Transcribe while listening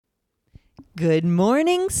Good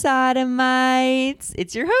morning, sodomites.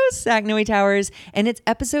 It's your host, Zach Noe Towers, and it's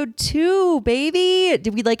episode 2, baby.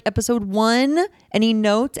 Did we like episode 1? Any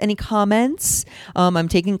notes? Any comments? I'm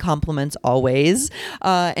taking compliments always.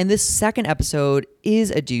 And this second episode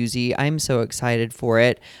is a doozy. I'm so excited for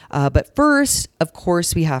it. But first, of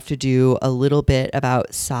course, we have to do a little bit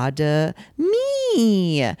about sodomy.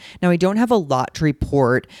 Now, I don't have a lot to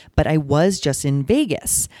report, but I was just in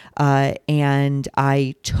Vegas, and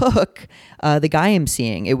I took the guy I'm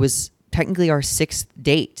seeing. It was technically our 6th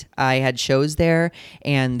date. I had shows there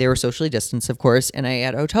and they were socially distanced, of course, and I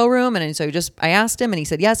had a hotel room, and so I asked him and he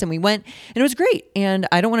said yes, and we went, and it was great. And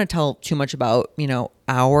I don't want to tell too much about,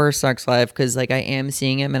 our sex life, because I am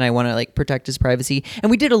seeing him and I want to protect his privacy.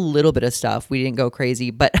 And we did a little bit of stuff. We didn't go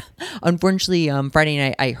crazy, but unfortunately, Friday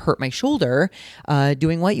night I hurt my shoulder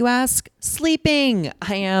doing what, you ask? Sleeping.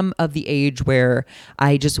 I am of the age where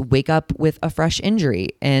I just wake up with a fresh injury.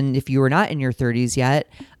 And if you are not in your 30s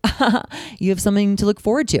yet, you have something to look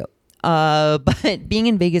forward to. But being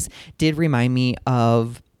in Vegas did remind me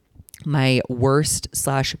of my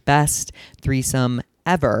worst/best threesome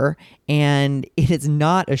ever. And it is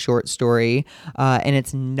not a short story, and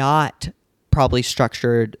it's not probably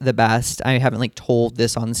structured the best. I haven't told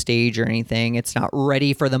this on stage or anything. It's not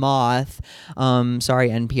ready for the moth. Sorry,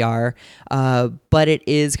 NPR. But it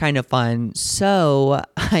is kind of fun. So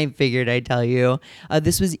I figured I'd tell you.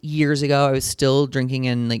 This was years ago. I was still drinking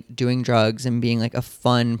and doing drugs and being a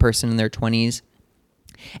fun person in their 20s.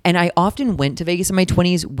 And I often went to Vegas in my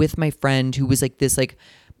 20s with my friend who was this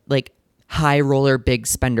high roller, big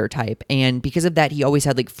spender type. And because of that, he always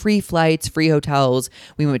had free flights, free hotels.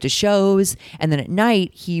 We went to shows. And then at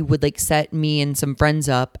night, he would set me and some friends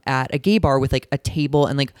up at a gay bar with a table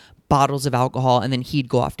and bottles of alcohol. And then he'd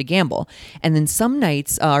go off to gamble. And then some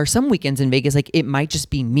nights or some weekends in Vegas, it might just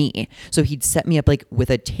be me. So he'd set me up with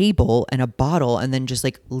a table and a bottle and then just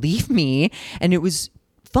leave me. And it was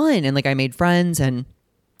fun. And I made friends and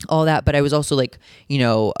all that, but I was also a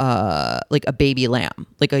baby lamb,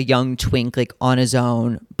 a young twink, on his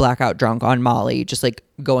own, blackout drunk on Molly, just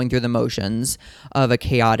going through the motions of a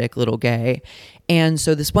chaotic little gay. And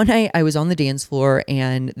so this one night I was on the dance floor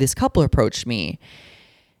and this couple approached me.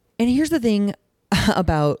 And here's the thing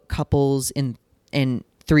about couples in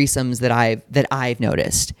threesomes that I've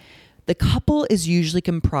noticed. The couple is usually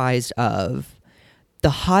comprised of the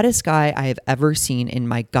hottest guy I have ever seen in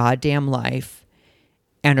my goddamn life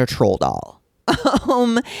and a troll doll.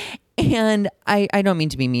 And I don't mean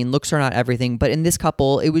to be mean. Looks are not everything. But in this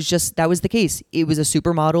couple, that was the case. It was a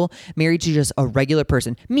supermodel married to just a regular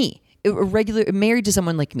person. Me. Married to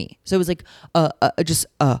someone like me. So it was just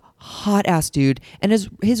a hot ass dude and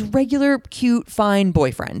his regular, cute, fine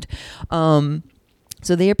boyfriend. So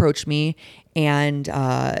they approached me and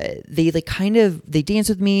they they danced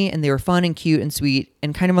with me and they were fun and cute and sweet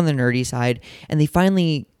and kind of on the nerdy side. And they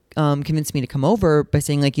finally convinced me to come over by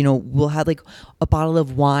saying we'll have a bottle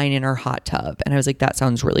of wine in our hot tub. And I was that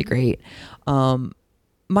sounds really great.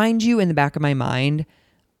 Mind you, in the back of my mind,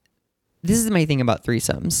 this is my thing about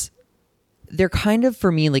threesomes. They're kind of,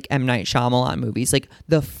 for me, M. Night Shyamalan movies.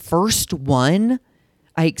 The first one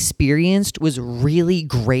I experienced was really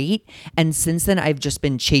great. And since then, I've just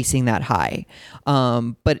been chasing that high.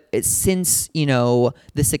 But since, The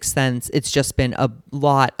Sixth Sense, it's just been a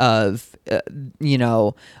lot of,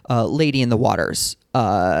 Lady in the Waters.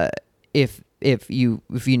 If you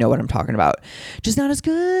know what I'm talking about. Just not as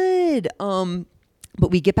good. But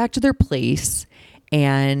we get back to their place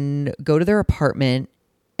and go to their apartment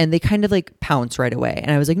and they kind of pounce right away.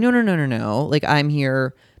 And I was no. I'm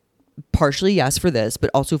here partially, yes, for this, but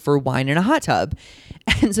also for wine in a hot tub.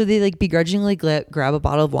 And so they begrudgingly grab a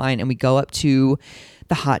bottle of wine and we go up to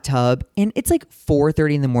the hot tub and it's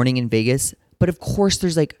 4:30 in the morning in Vegas. But of course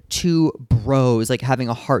there's two bros having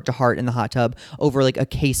a heart to heart in the hot tub over a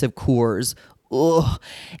case of Coors. Ugh.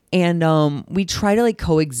 And we try to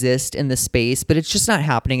coexist in the space, but it's just not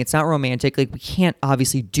happening. It's not romantic. We can't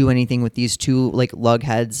obviously do anything with these two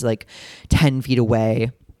lugheads 10 feet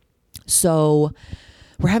away. So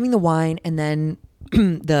we're having the wine and then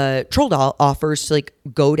the troll doll offers to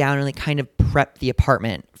go down and kind of prep the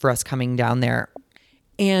apartment for us coming down there.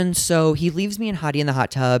 And so he leaves me and Hadi in the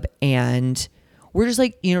hot tub and we're just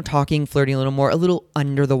talking, flirting a little more, a little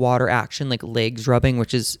under the water action, legs rubbing,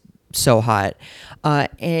 which is so hot.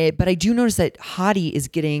 But I do notice that Hadi is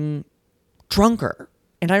getting drunker.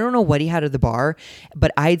 And I don't know what he had at the bar,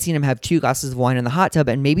 but I had seen him have 2 glasses of wine in the hot tub.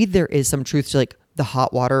 And maybe there is some truth to the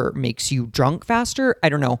hot water makes you drunk faster. I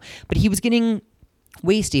don't know. But he was getting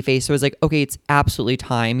wasty face. So I was okay, it's absolutely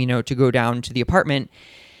time, to go down to the apartment.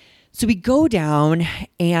 So we go down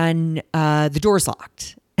and the door's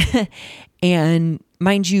locked. And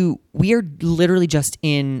mind you, we are literally just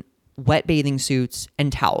in wet bathing suits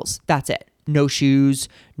and towels. That's it. No shoes,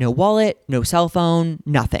 no wallet, no cell phone,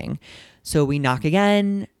 nothing. So we knock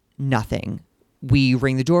again, nothing. We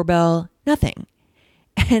ring the doorbell, nothing.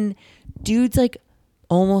 And dude's like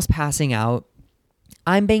almost passing out.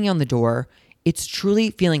 I'm banging on the door. It's truly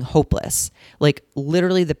feeling hopeless. Like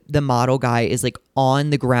literally the model guy is like on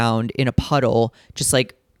the ground in a puddle, just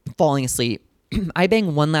like falling asleep. I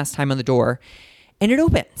bang one last time on the door and it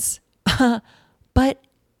opens. But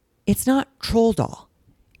it's not Troll Doll.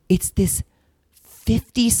 It's this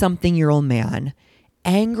 50-something-year-old man,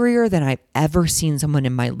 angrier than I've ever seen someone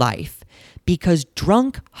in my life, because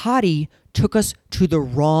drunk hottie took us to the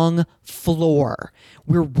wrong floor.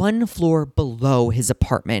 We're one floor below his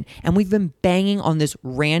apartment, and we've been banging on this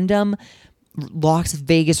random Las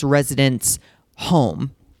Vegas resident's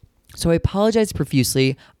home. So I apologize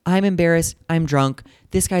profusely. I'm embarrassed. I'm drunk.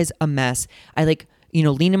 This guy's a mess. I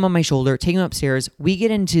lean him on my shoulder, take him upstairs. We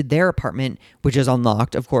get into their apartment, which is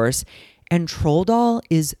unlocked, of course. And Troll Doll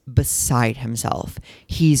is beside himself.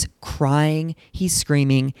 He's crying. He's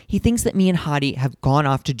screaming. He thinks that me and Hottie have gone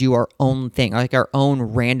off to do our own thing, like our own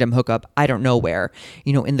random hookup. I don't know where,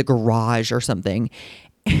 in the garage or something.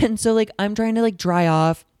 And so I'm trying to dry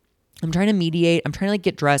off. I'm trying to mediate. I'm trying to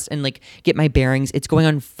get dressed and get my bearings. It's going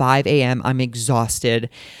on 5 a.m. I'm exhausted.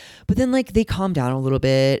 But then they calm down a little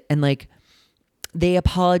bit and they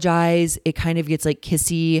apologize. It kind of gets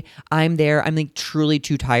kissy. I'm there. I'm truly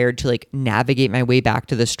too tired to navigate my way back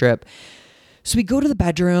to the strip. So we go to the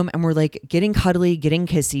bedroom and we're getting cuddly, getting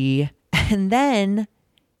kissy. And then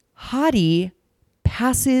Hottie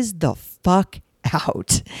passes the fuck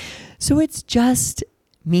out. So it's just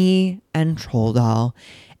me and Troll Doll.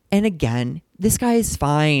 And again, this guy is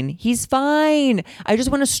fine. He's fine. I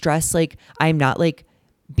just want to stress, I'm not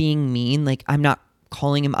being mean. I'm not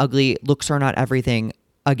calling him ugly. Looks are not everything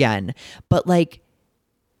again. But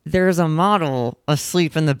there's a model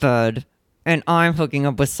asleep in the bed and I'm hooking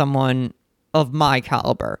up with someone of my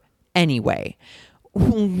caliber. Anyway,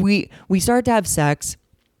 we start to have sex.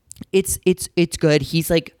 It's good.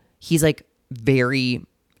 He's very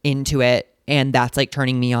into it, and that's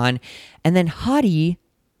turning me on. And then Hottie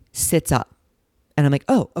sits up and I'm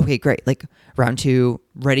oh, okay, great. Round 2,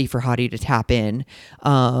 ready for Hottie to tap in.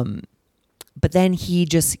 But then he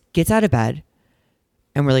just gets out of bed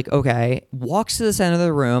and we're okay, walks to the center of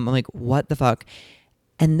the room. I'm what the fuck?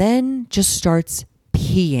 And then just starts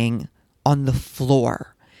peeing on the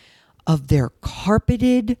floor of their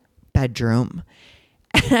carpeted bedroom.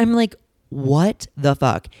 And I'm what the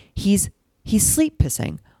fuck? He's sleep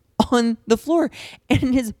pissing on the floor.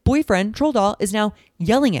 And his boyfriend, Troll Doll, is now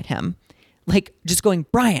yelling at him, just going,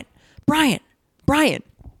 Brian, Brian, Brian.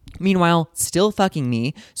 Meanwhile, still fucking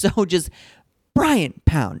me. So just Brian,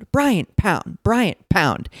 pound, Brian, pound, Brian,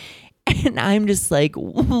 pound. And I'm just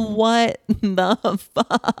what the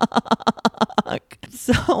fuck?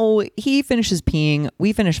 So he finishes peeing.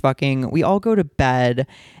 We finish fucking. We all go to bed.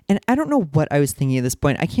 And I don't know what I was thinking at this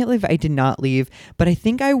point. I can't believe I did not leave. But I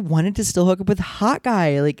think I wanted to still hook up with Hot Guy.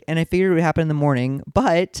 And I figured it would happen in the morning.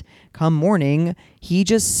 But come morning, he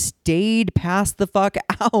just stayed past the fuck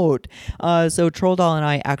out. So Troll Doll and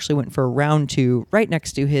I actually went for round 2 right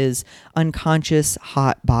next to his unconscious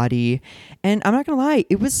hot body. And I'm not going to lie,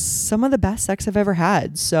 it was some of the best sex I've ever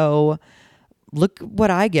had. So look what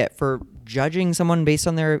I get for judging someone based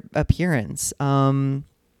on their appearance.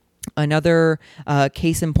 Another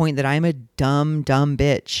case in point that I'm a dumb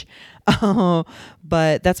bitch.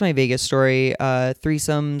 But that's my Vegas story.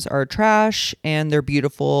 Threesomes are trash and they're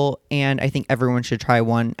beautiful. And I think everyone should try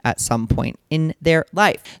one at some point in their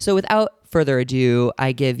life. So without further ado,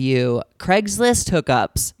 I give you Craigslist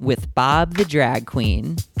hookups with Bob the Drag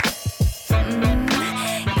Queen.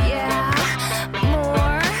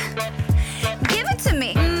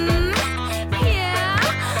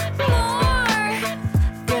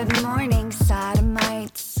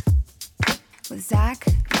 Zach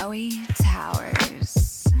Noe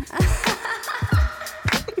Towers.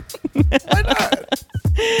 Why not?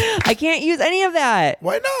 I can't use any of that.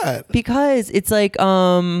 Why not? Because it's so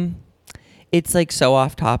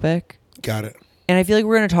off topic. Got it. And I feel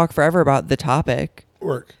we're going to talk forever about the topic.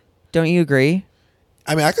 Work. Don't you agree?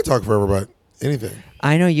 I mean, I could talk forever about anything.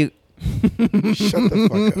 I know you. Shut the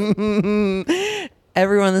fuck up.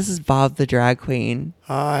 Everyone, this is Bob the Drag Queen.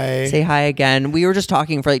 Hi. Say hi again. We were just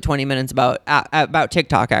talking for 20 minutes about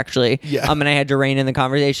TikTok, actually. Yeah. And I had to rein in the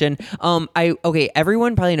conversation.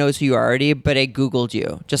 Everyone probably knows who you are already, but I Googled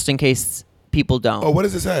you just in case people don't. Oh, what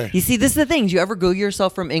does it say? You see, this is the thing. Do you ever Google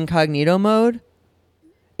yourself from incognito mode?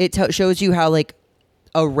 It shows you how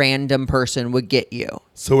a random person would get you.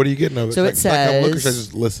 So what are you getting of it? So it Should I come look or should I says-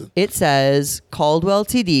 just listen? It says Caldwell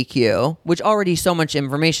TDQ, which already so much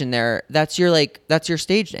information there. That's your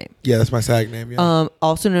stage name. Yeah, that's my SAG name. Yeah.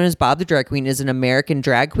 Also known as Bob the Drag Queen, is an American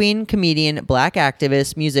drag queen, comedian, black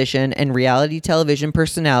activist, musician, and reality television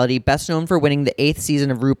personality, best known for winning the 8th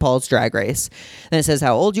season of RuPaul's Drag Race. Then it says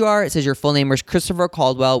how old you are. It says your full name is Christopher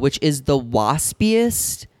Caldwell, which is the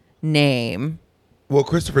waspiest name. Well,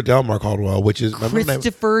 Christopher Delmar Caldwell, which is my middle name.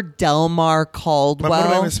 Christopher Delmar Caldwell. My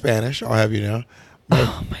middle name is Spanish. I'll have you know.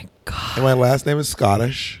 Oh my god! And my last name is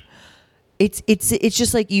Scottish. It's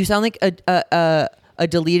just like you sound like a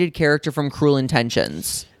deleted character from Cruel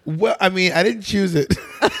Intentions. Well, I mean, I didn't choose it.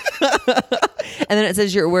 And then it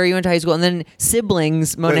says where you went to high school, and then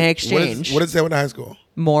siblings Monet Wait, Exchange. What did it say when I went to high school?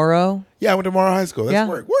 Moro. Yeah, I went to Morrow High School. That's Yeah.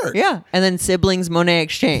 work. Yeah, and then siblings Monet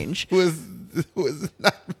Exchange. Was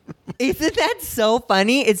not. Isn't that so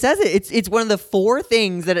funny? It says it. It's one of the 4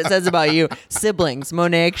 things that it says about you. Siblings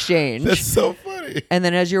Monet Exchange. That's so funny. And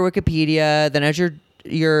then as your Wikipedia, then as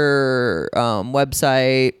your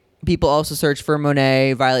website. People also search for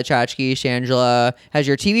Monet, Violet Chachki, Shangela, has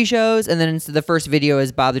your TV shows, and then the first video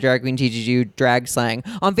is Bob the Drag Queen teaches you drag slang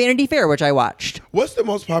on Vanity Fair, which I watched. What's the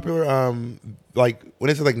most popular, like,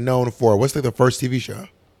 when it's like known for, what's like the first TV show?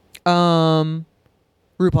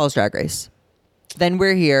 RuPaul's Drag Race. Then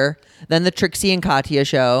We're Here, then the Trixie and Katya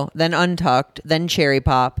show, then Untucked, then Cherry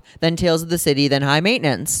Pop, then Tales of the City, then High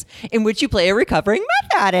Maintenance, in which you play a recovering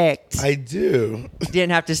meth addict. I do. Didn't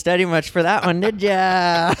have to study much for that one, did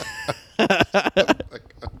ya? But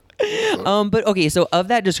okay, so of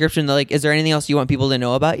that description, like, is there anything else you want people to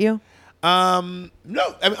know about you? No, I mean,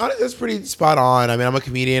 honestly, that's pretty spot on. I mean, I'm a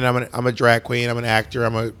comedian. I'm a drag queen. I'm an actor.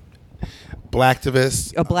 I'm a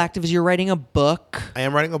blacktivist. A black activist, you're writing a book. I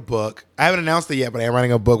am writing a book. I haven't announced it yet, but I am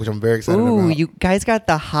writing a book, which I'm very excited Ooh, about. you guys got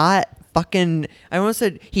the hot fucking. I almost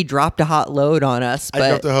said he dropped a hot load on us, but I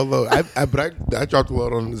dropped a whole load. I dropped a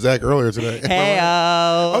load on Zach earlier today. hey,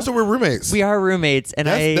 Also, we're roommates. we are roommates, and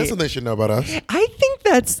That's something they should know about us. I think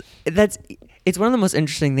that's it's one of the most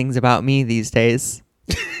interesting things about me these days.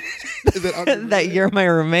 Is that That you're my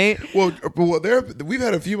roommate. well, we've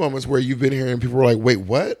had a few moments where you've been here and people were like, "Wait,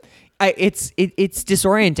 what?" It's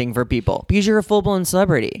disorienting for people because you're a full blown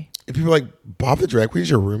celebrity. And people are like, "Bob the drag queen's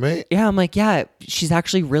your roommate?" Yeah, I'm like, yeah, she's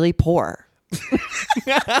actually really poor.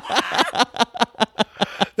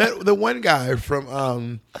 That the one guy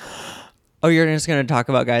from Oh, you're just gonna talk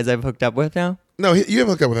about guys I've hooked up with now? no, you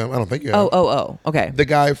haven't hooked up with him. I don't think you have. Oh, okay. The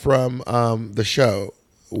guy from the show,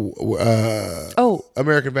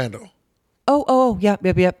 American Vandal. Oh, yep.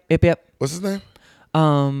 What's his name?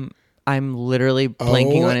 I'm literally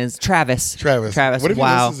blanking Oh. on his Travis. Travis. Travis. What if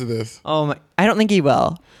Wow. he listens to this? Oh my! I don't think he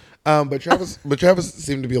will. But Travis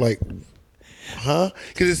seemed to be like, huh?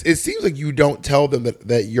 Because it seems like you don't tell them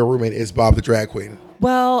that your roommate is Bob the drag queen.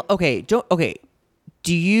 Well, okay.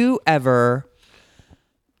 Do you ever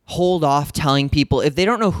hold off telling people if they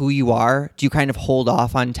don't know who you are? Do you kind of hold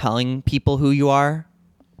off on telling people who you are?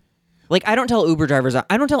 Like, I don't tell Uber drivers.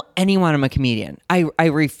 I don't tell anyone I'm a comedian. I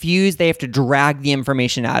refuse. They have to drag the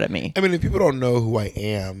information out of me. I mean, if people don't know who I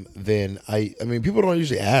am, then I mean, people don't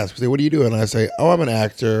usually ask. Say, "What do you do?" And I say, "Oh, I'm an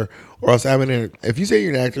actor." Or else if you say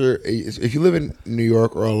you're an actor, if you live in New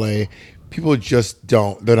York or LA, people just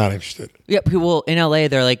don't. They're not interested. Yeah, people in LA,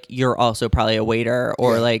 they're like, you're also probably a waiter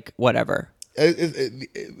or Yeah. like whatever.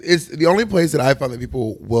 It's the only place that I find that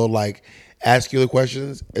people will like ask you the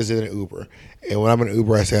questions is in an Uber. And when I'm in an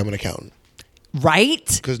Uber, I say I'm an accountant Right?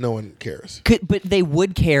 because no one cares. But they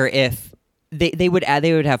would care if they would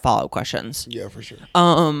have follow-up questions. Yeah, for sure.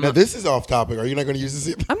 Now this is off topic. Are you not going to use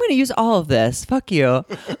this? I'm going to use all of this. Fuck you.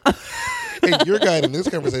 Hey, you're guiding this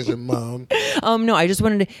conversation, Mom. No, I just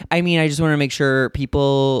wanted to make sure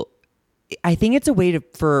people. I think it's a way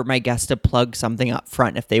for my guests to plug something up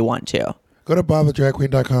front if they want to. Go to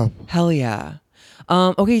bobthedragqueen.com. Hell yeah.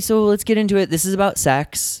 Okay, so let's get into it. This is about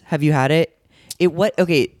sex. Have you had it?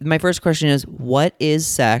 Okay, my first question is, what is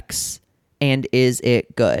sex and is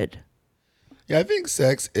it good? Yeah, I think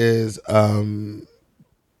sex is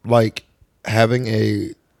like having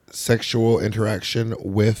a sexual interaction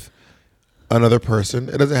with another person.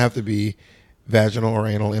 It doesn't have to be vaginal or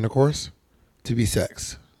anal intercourse to be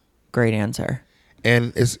sex. Great answer.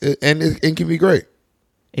 And it can be great.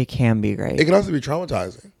 It can be great. It can also be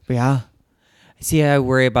traumatizing. Yeah. See, I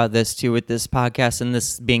worry about this too with this podcast and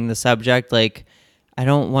this being the subject. Like, I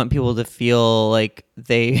don't want people to feel like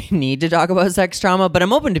they need to talk about sex trauma, but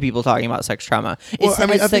I'm open to people talking about sex trauma. Well,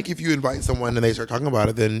 I think if you invite someone and they start talking about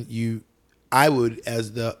it, then I would,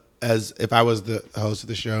 as if I was the host of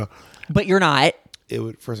the show, But you're not. it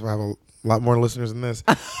would first of all have A lot more listeners than this.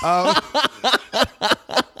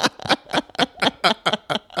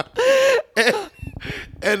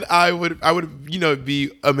 And I would,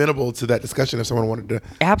 be amenable to that discussion if someone wanted to.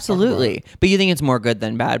 Absolutely. But you think it's more good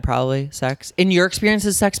than bad, probably, sex? In your experience,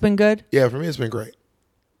 has sex been good? Yeah, for me, it's been great.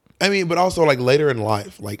 I mean, but also like later in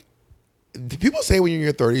life, like people say when you're in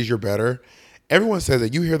your 30s, you're better. Everyone says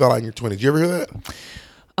that. You hear that a lot in your 20s. You ever hear that?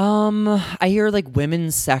 I hear like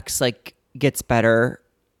women's sex like gets better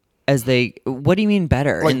as they. What do you mean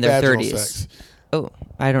better Like in their vaginal 30s? sex. Oh,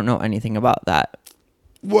 I don't know anything about that.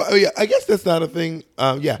 Well, yeah, I guess that's not a thing.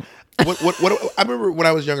 Yeah. What I remember when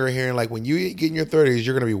I was younger hearing like when you get in your 30s,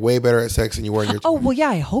 you're going to be way better at sex than you were in your 20s. Oh, well, yeah,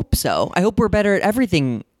 I hope so. I hope we're better at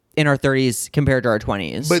everything in our 30s compared to our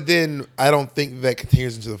 20s. But then I don't think that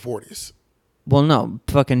continues into the 40s. Well, no,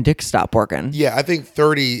 fucking dick stop working. Yeah, I think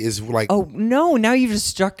 30 is like. Oh, no, now you've just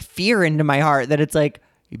struck fear into my heart that it's like,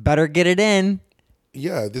 you better get it in.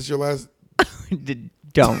 Yeah, this is your last.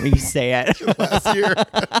 Don't you say it. Last year.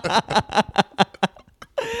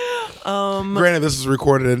 Granted, this was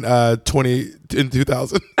recorded in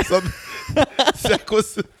 2000. So Zach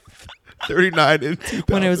was 39 in 2000.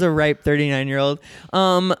 When I was a ripe 39-year-old.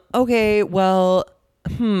 Okay, well,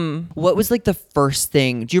 what was like the first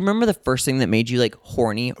thing? Do you remember the first thing that made you like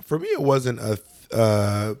horny? For me, it wasn't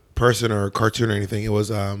a person or a cartoon or anything. It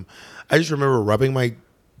was I just remember rubbing my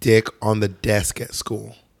dick on the desk at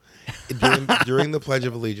school during the Pledge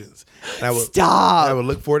of Allegiance. And I would, Stop. I would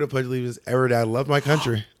look forward to Pledge of Allegiance every day. I love my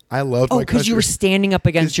country. I loved my country. Because you were standing up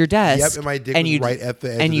against your desk. Yep, and my dick was right at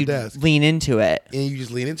the edge of the desk. And you lean into it. And you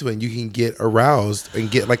just lean into it, and you can get aroused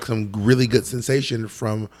and get like some really good sensation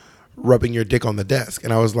from rubbing your dick on the desk.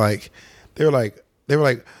 And I was like, they were like,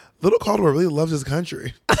 little Caldwell really loves his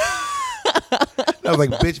country. And I was like,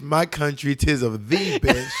 bitch, my country, 'tis of thee,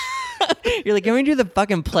 bitch. You're like, can we do the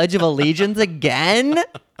fucking Pledge of Allegiance again?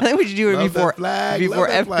 I think we should do it Love before that flag, before love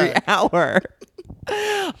that every flag. hour.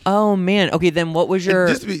 Oh man. Okay, then what was your?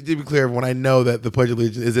 And just to be clear, when I know that the Pledge of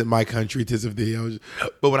Allegiance isn't my country, 'tis of thee.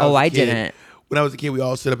 But when I was a kid, didn't. When I was a kid, we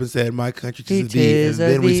all stood up and said, "My country, 'tis of thee," Tis and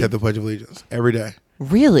of then we thee. said the Pledge of Allegiance every day.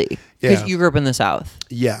 Really? Because Yeah. you grew up in the South.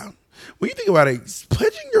 Yeah. When you think about it,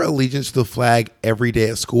 pledging your allegiance to the flag every day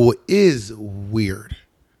at school is weird.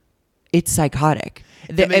 It's psychotic.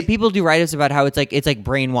 they- People do write-ups about how it's like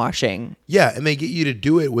brainwashing. Yeah, and they get you to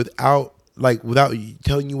do it without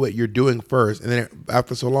telling you what you're doing first, and then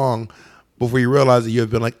after so long, before you realize that you have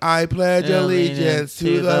been like, I pledge allegiance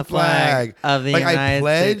to the flag of the like United I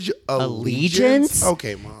pledge States. allegiance.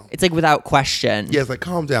 Okay, mom. It's like without question. Yeah, it's like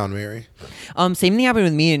calm down, Mary. Same thing happened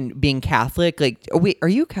with me in being Catholic. Like, wait, are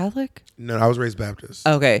you Catholic? No, I was raised Baptist.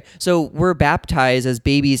 Okay, so we're baptized as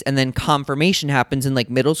babies, and then confirmation happens in like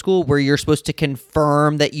middle school, where you're supposed to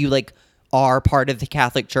confirm that you like are part of the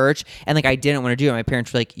Catholic Church. And like I didn't want to do it. My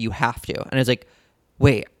parents were like, "You have to," and I was like,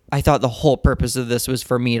 "Wait, I thought the whole purpose of this was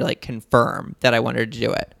for me to like confirm that I wanted to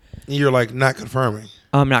do it." And you're like not confirming.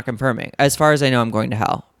 I'm not confirming. As far as I know, I'm going to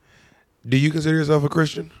hell. Do you consider yourself a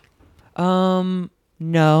Christian?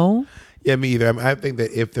 No. Yeah, me either. I mean, I think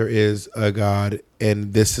that if there is a God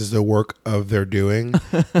and this is the work of their doing,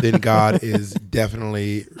 then God is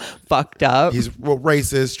definitely Fucked up. he's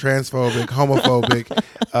racist, transphobic, homophobic,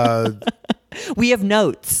 We have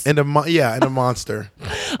notes. and a monster.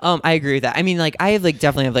 I agree with that. I mean, like I have like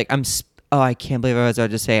definitely have like I can't believe I was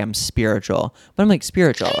about to say I'm spiritual, but I'm like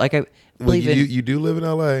spiritual. Like I Well, believe in. you do live in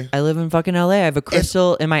LA. I live in fucking LA. I have a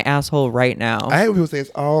crystal in my asshole right now. I have people say it's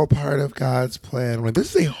all part of God's plan. I'm like,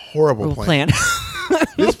 this is a horrible plan.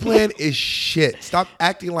 This plan is shit. Stop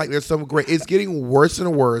acting like there's some great. It's getting worse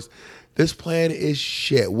and worse. This plan is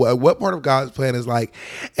shit. What part of God's plan is like?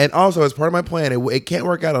 And also, as part of my plan, it can't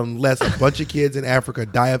work out unless a bunch of kids in Africa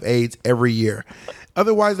die of AIDS every year.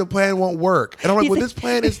 Otherwise, the plan won't work. And I'm like, this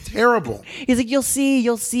plan is terrible. He's like, you'll see.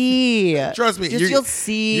 Trust me. You'll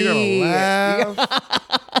see. You're going to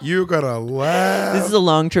laugh. You're going to laugh. This is a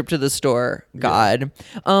long trip to the store. God.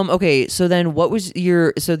 Okay. So then what was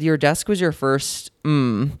your desk was your first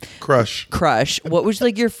Crush. What was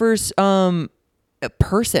like your first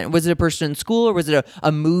person? Was it a person in school, or was it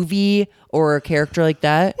a movie or a character like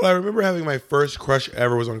that? Well, I remember having my first crush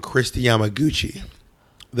ever was on Christy Yamaguchi,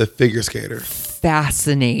 the figure skater.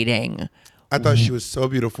 Fascinating. I thought she was so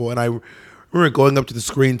beautiful. And I remember going up to the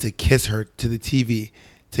screen to kiss her, to the TV,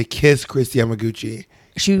 to kiss Christy Yamaguchi.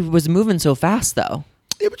 She was moving so fast though.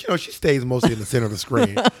 Yeah, but she stays mostly in the center of the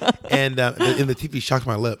screen. And in the TV shocked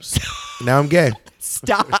my lips. Now I'm gay.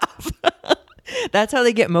 Stop. That's how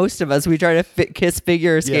they get most of us. We try to kiss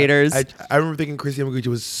figure skaters. Yeah, I remember thinking Christy Yamaguchi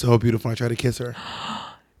was so beautiful. I tried to kiss her.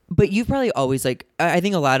 But you probably always like, I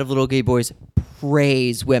think a lot of little gay boys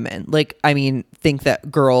praise women. Like, I mean, think that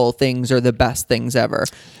girl things are the best things ever.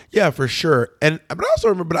 Yeah, for sure. And but I also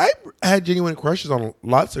remember, but I had genuine crushes on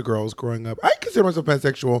lots of girls growing up. I consider myself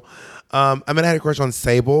pansexual. I mean, I had a crush on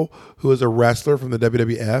Sable, who was a wrestler from the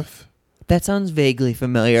WWF. That sounds vaguely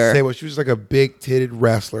familiar. Sable, she was like a big-titted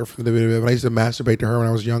wrestler from the WWF. And I used to masturbate to her when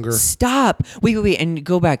I was younger. Stop. Wait. And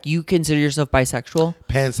go back. You consider yourself bisexual?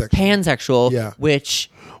 Pansexual. Pansexual. Yeah. Which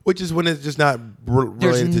is when it's just not there's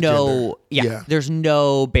related to no, gender. there's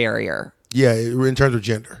no barrier. Yeah, in terms of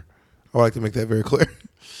gender. I would like to make that very clear.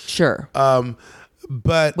 Sure.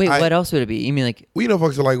 But Wait, what else would it be? You mean like? We know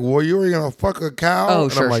folks are like, well, you were gonna fuck a cow. Oh,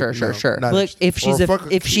 And I'm sure, like, sure. not Look, interested. if she's Or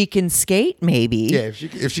if she can skate, maybe. Yeah, if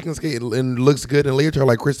she can skate and looks good in a leotard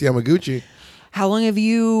like Christy Yamaguchi. How long have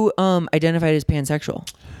you identified as pansexual?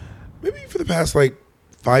 Maybe for the past like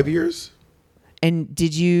 5 years. And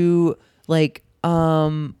did you like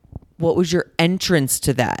what was your entrance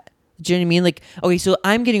to that? Do you know what I mean? Like, okay, so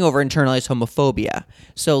I'm getting over internalized homophobia.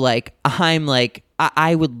 So like I'm like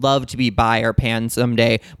I would love to be bi or pan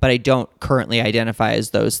someday, but I don't currently identify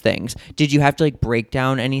as those things. Did you have to like break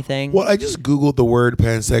down anything? Well, I just Googled the word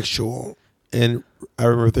pansexual and I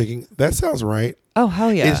remember thinking, that sounds right. Oh,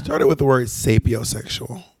 hell yeah. It started with the word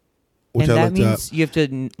sapiosexual, which and I that looked up. means you have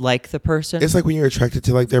to like the person? It's like when you're attracted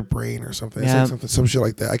to like their brain or something. Yeah. It's like some shit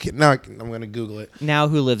like that. I'm going to Google it. Now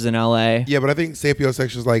who lives in LA? Yeah, but I think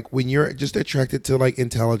sapiosexual is like when you're just attracted to like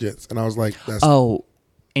intelligence. And I was like, Oh,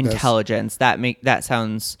 intelligence. That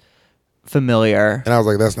sounds familiar. And I was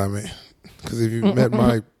like, that's not me. Because if you met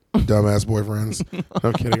my dumbass boyfriends,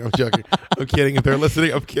 I'm kidding. I'm joking. I'm kidding. If they're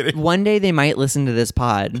listening, I'm kidding. One day they might listen to this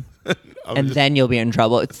pod, and then you'll be in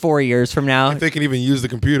trouble. It's 4 years from now. If they can even use the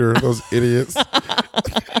computer, those idiots.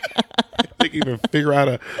 They can even figure out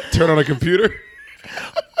how to turn on a computer.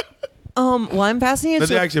 Well, I'm fascinated. But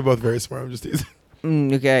they're actually both very smart. I'm just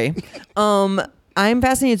teasing. Okay. I'm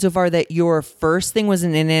fascinated so far that your first thing was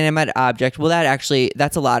an inanimate object. Well,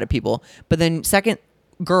 that's a lot of people. But then second,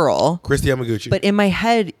 girl. Christy Yamaguchi. But in my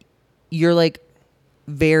head, you're like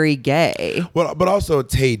very gay. Well, but also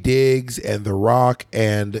Tay Diggs and The Rock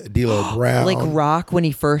and D'Lo Brown. Like Rock when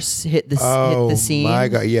he first hit the scene. Oh my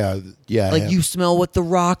god, yeah. Like him. you smell what the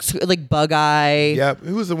Rock's like bug eye. Yeah,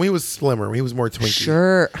 he was slimmer. He was more twinky.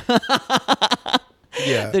 Sure.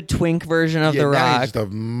 Yeah. The twink version of The Now Rock. he's just a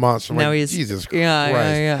monster. Now Like, he's Jesus Christ.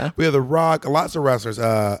 yeah. We have The Rock, lots of wrestlers.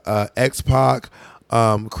 X-Pac,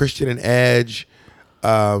 Christian and Edge.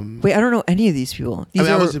 Wait, I don't know any of these people.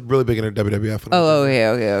 I was really big into WWF. Oh,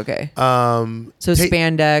 okay. So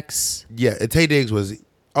spandex. Yeah, Tay Diggs was.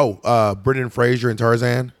 Brendan Fraser and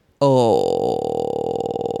Tarzan.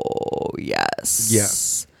 Oh, yes. Yeah.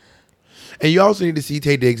 And you also need to see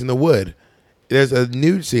Tay Diggs in The Wood. There's a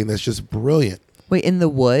nude scene that's just brilliant. Wait, in The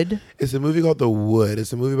Wood? It's a movie called The Wood.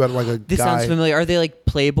 It's a movie about like a guy. This sounds familiar. Are they like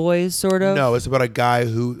playboys, sort of? No, it's about a guy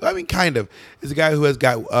who, kind of. It's a guy who has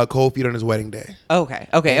got cold feet on his wedding day. Okay.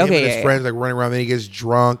 And him and his Yeah. friends like running around. Then he gets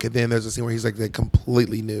drunk, and then there's a scene where he's like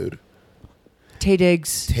completely nude. Tay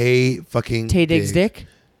Diggs. Tay Diggs' dick?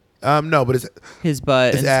 No, but it's His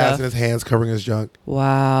butt his and ass stuff. and his hands covering his junk.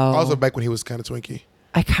 Wow. Also, back when he was kind of twinky.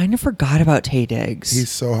 I kind of forgot about Tay Diggs. He's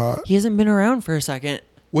so hot. He hasn't been around for a second.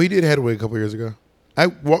 Well, he did Hedwig a couple years ago. I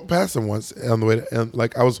walked past him once on the way, and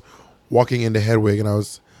like I was walking into Hedwig, and I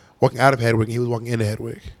was walking out of Hedwig, and he was walking into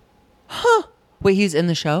Hedwig. Huh. Wait, he's in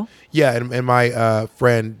the show? Yeah, and my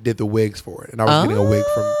friend did the wigs for it, and I was getting a wig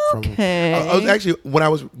from Okay. I was actually, when I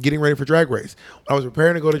was getting ready for Drag Race, when I was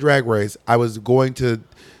preparing to go to Drag Race, I was going to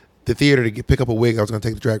the theater to pick up a wig. I was going to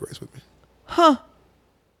take the Drag Race with me. Huh.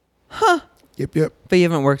 Yep. But you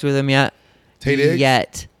haven't worked with him yet? Tay Diggs?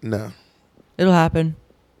 Yet. No. It'll happen.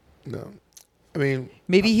 No. I mean,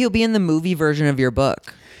 Maybe he'll be in the movie version of your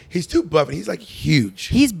book. he's too buff, and he's like huge.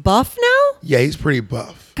 He's buff now? Yeah, he's pretty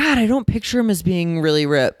buff. God, I don't picture him as being really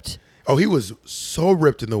ripped. Oh, he was so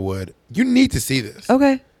ripped in The Wood. You need to see this.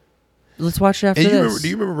 Okay. Let's watch it after And this. do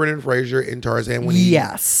you remember Brendan Fraser in Tarzan when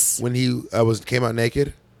Yes. when he came out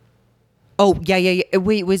naked? Oh, yeah.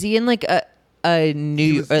 Wait, was he in like a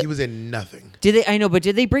new... He was in nothing. Did they? I know, but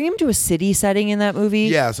did they bring him to a city setting in that movie?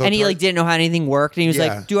 Yeah, so and he like didn't know how anything worked, and he was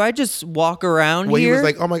Yeah. like, "Do I just walk around Well, here?" he was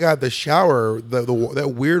like, "Oh my god, the shower,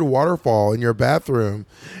 that weird waterfall in your bathroom,"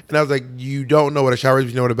 and I was like, "You don't know what a shower is?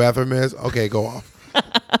 You know what a bathroom is? Okay, go off."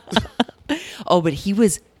 "Oh, but he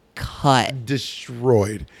was cut."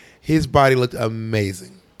 Destroyed. His body looked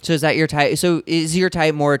amazing. So is that your type? So is your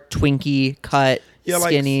type more twinky, cut, Yeah,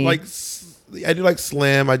 skinny? I do like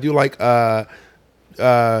slim. I do like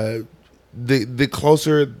the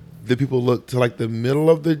closer the people look to like the middle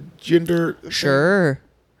of the gender. Sure.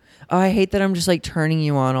 Oh, I hate that I'm just like turning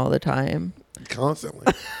you on all the time.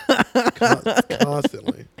 Constantly.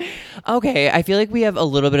 Constantly. Okay, I feel like we have a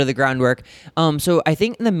little bit of the groundwork. So I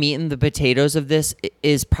think the meat and the potatoes of this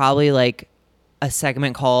is probably like a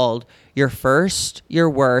segment called "Your First, Your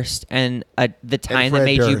Worst," and the time that Fred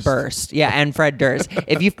made you Durst. burst. Yeah, and Fred Durst.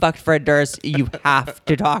 If you fucked Fred Durst, you have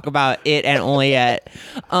to talk about it and only it.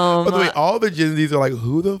 By the way, all the Gen Zs are like,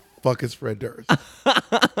 who the fuck is Fred Durst?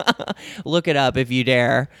 Look it up if you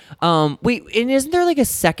dare. Wait, and isn't there like a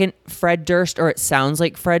second Fred Durst, or it sounds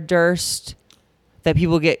like Fred Durst, that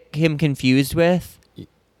people get him confused with?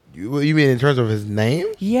 You mean in terms of his name?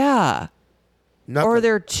 Yeah. Not Or the-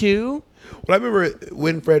 there are two? Well, I remember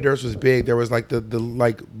when Fred Durst was big, there was like the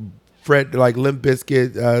like Fred, like Limp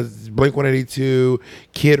Bizkit, Blink-182,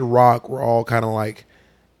 Kid Rock were all kind of like,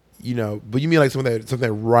 you know. But you mean like something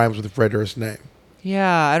that rhymes with the Fred Durst name?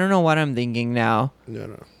 Yeah, I don't know what I'm thinking now.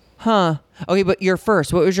 No. Huh. Okay, but your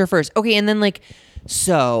first. What was your first? Okay, and then like,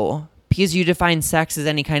 so because you define sex as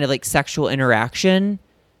any kind of like sexual interaction,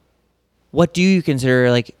 what do you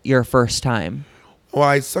consider like your first time? Well,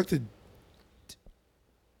 I sucked a.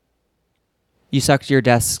 You sucked your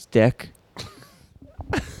desk's dick.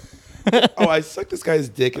 Oh, I sucked this guy's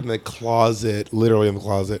dick in the closet, literally in the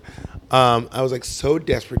closet. I was like so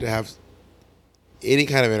desperate to have any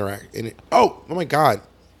kind of interaction. Oh my God,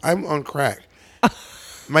 I'm on crack.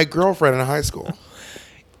 My girlfriend in high school.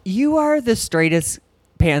 You are the straightest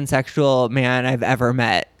pansexual man I've ever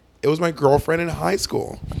met. It was my girlfriend in high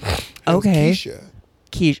school. It was Okay. Keisha.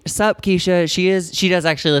 Sup, Keisha. She does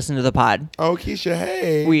actually listen to the pod. Oh, Keisha,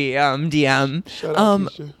 hey. We DM. Shout out,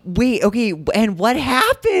 Keisha. Wait, okay, and what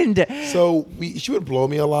happened? So she would blow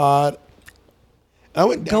me a lot. I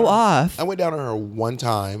went down, Go off. I went down on her one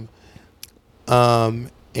time,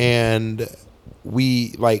 and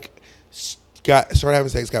we like started having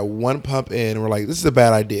sex. Got one pump in, and we're like, "This is a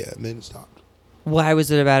bad idea," and then it stopped. Why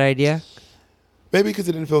was it a bad idea? Maybe because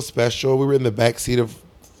it didn't feel special. We were in the back seat of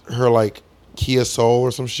her like Kia Soul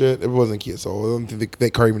or some shit. It wasn't Kia Soul. I don't think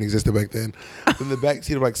that car even existed back then. In the back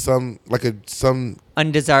seat of like some Unsexy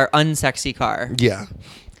car. yeah.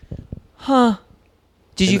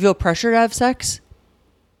 Did you feel pressure to have sex?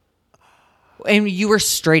 And you were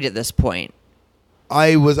straight at this point.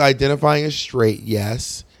 I was identifying as straight,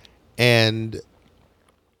 yes, and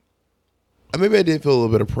maybe I did feel a little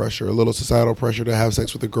bit of pressure, a little societal pressure to have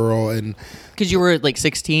sex with a girl, and Because you were like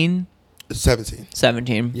 16, 17.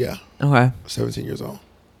 17. Yeah, Okay. 17 years old.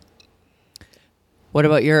 What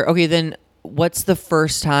about okay, then what's the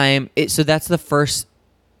first time? So that's the first,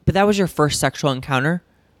 but that was your first sexual encounter?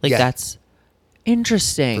 Like Yeah. that's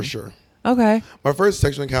interesting. For sure. Okay. My first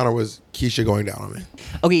sexual encounter was Keisha going down on me.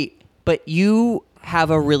 Okay, but you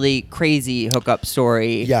have a really crazy hookup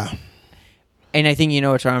story. Yeah. And I think you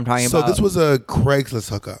know what I'm talking So about. this was a Craigslist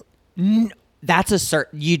hookup. That's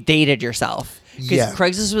you dated yourself. Because Yeah.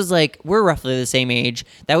 Craigslist was like, we're roughly the same age.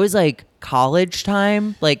 That was like college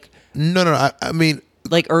time, like No. I mean,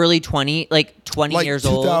 early 20, like 20 like years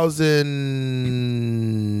old.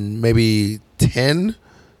 2000, maybe 10.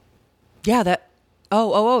 Yeah, that.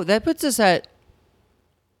 Oh, that puts us at.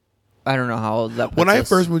 I don't know how old that puts When I us.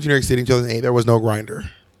 first moved to New York City in 2008, there was no Grindr.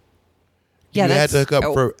 Yeah, you had that's. to hook up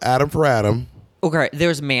for Adam, Okay,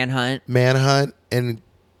 there's Manhunt. Manhunt, and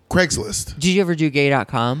Craigslist. Did you ever do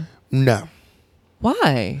gay.com? No.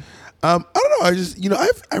 Why? I don't know. I just,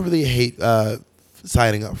 I really hate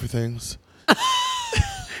signing up for things.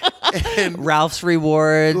 And Ralph's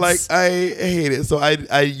Rewards. like, I hate it. So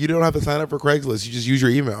you don't have to sign up for Craigslist. You just use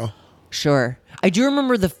your email. Sure. I do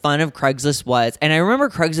remember the fun of Craigslist was, and I remember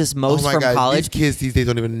Craigslist most Oh my from God. college. These kids these days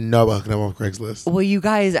don't even know about hooking up on Craigslist. Well, you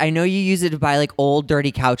guys, I know you use it to buy like old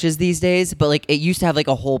dirty couches these days, but like it used to have like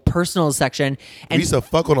a whole personal section. We And used to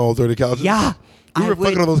fuck on all dirty couches. yeah, You were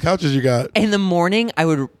fucking on those couches you got. in the morning, I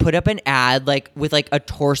would put up an ad like with like a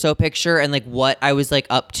torso picture and like what I was like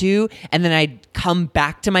up to, and then I'd come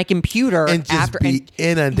back to my computer And just after be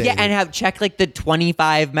inundated. Yeah, and have checked like the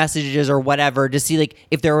 25 messages or whatever to see like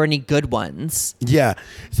if there were any good ones. Yeah.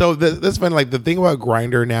 So that's fun. Like the thing about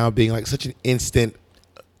Grindr now being like such an instant,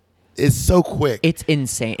 it's so quick. It's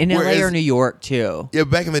insane in LA Whereas- or New York too. Yeah,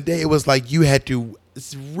 back in the day, it was like you had to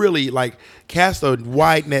really like cast a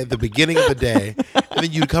wide net at the beginning of the day, and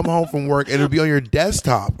then you'd come home from work and it would be on your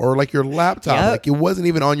desktop or like your laptop. Yep. Like it wasn't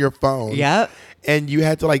even on your phone. Yep. And you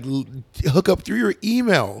had to like hook up through your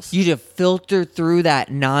emails. You just filter through that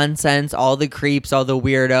nonsense, all the creeps, all the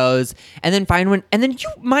weirdos, and then find one. And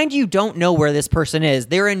then you don't know where this person is.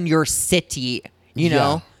 They're in your city, you know.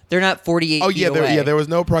 Yeah. They're not 48 Oh feet yeah, away. there was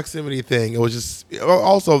no proximity thing. It was just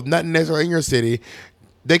also not necessarily in your city.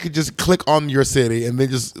 They could just click on your city and then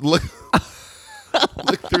just look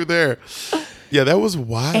look through there. Yeah, that was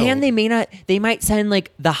wild. And they might send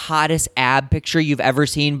like the hottest ab picture you've ever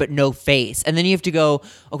seen, but no face. And then you have to go,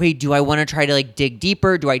 okay, do I want to try to like dig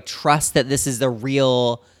deeper? Do I trust that this is the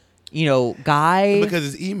real, guy?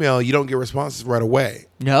 Because it's email, you don't get responses right away.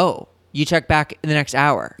 No. You check back in the next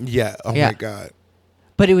hour. Yeah. Oh Yeah. my God.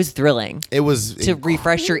 But it was thrilling It was to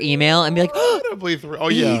refresh your email and be like, oh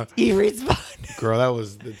yeah. he responded. Girl, that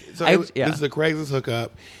was this is a Craigslist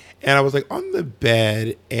hookup. And I was like on the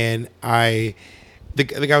bed and the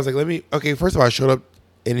guy was like, okay, first of all, I showed up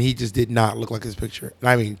and he just did not look like his picture. And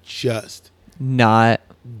I mean, just Not.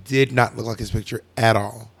 did not look like his picture at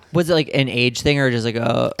all. Was it like an age thing or just like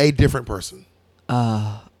A different person.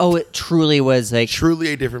 it truly was like, Truly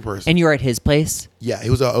a different person. and you were at his place? Yeah,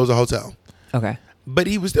 it was a hotel. Okay. But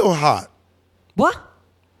he was still hot. What?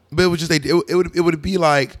 But it was just it would be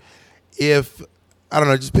like if I don't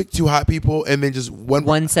know, just pick two hot people and then just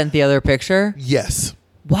One sent the other picture? Yes.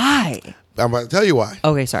 Why? I'm about to tell you why.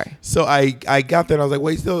 Okay, sorry. So I got there and I was like,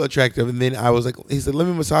 well, he's still attractive. And then I was like, he said, let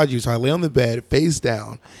me massage you. So I lay on the bed, face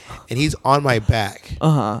down, and he's on my back,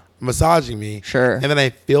 massaging me. Sure. And then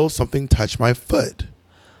I feel something touch my foot.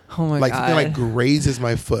 Oh my Like God. something like grazes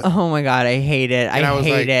my foot. Oh my God, I hate it. And I was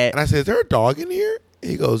hate like, it. And I said, is there a dog in here?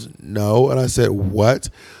 And he goes, no. And I said, what?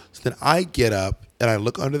 So then I get up and I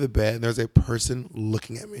look under the bed and there's a person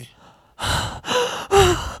looking at me.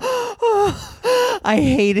 I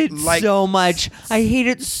hate it Like, so much. I hate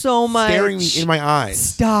it so much. Staring me in my eyes.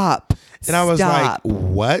 Stop. And I was Stop. like,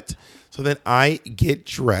 what? So then I get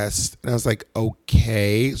dressed and I was like,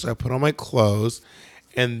 okay. So I put on my clothes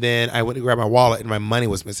and then I went to grab my wallet and my money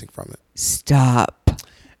was missing from it. Stop.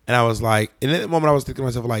 And I was like, and in that moment I was thinking to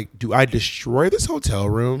myself, like, do I destroy this hotel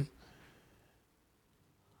room?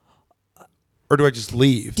 Or do I just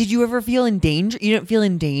leave? Did you ever feel in danger? You didn't feel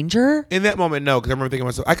in danger? In that moment, no, because I remember thinking to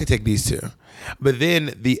myself, I could take these two. But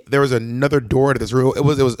then there was another door to this room. It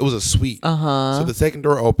was a suite. So the second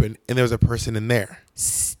door opened and there was a person in there.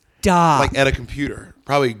 Stop. Like at a computer.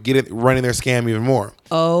 Probably running their scam even more.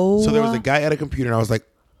 Oh. So there was a guy at a computer and I was like,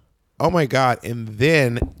 oh my God. And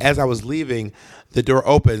then as I was leaving, the door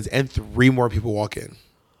opens and 3 more people walk in.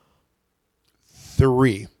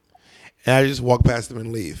 3. And I just walk past them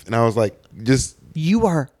and leave. And I was like, You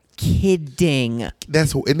are kidding.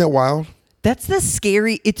 isn't that wild? That's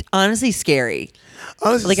it's honestly scary.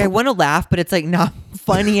 Honestly, Like I want to laugh, but it's like not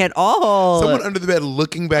funny at all. someone under the bed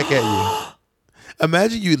looking back at you.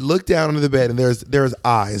 Imagine you look down under the bed and there's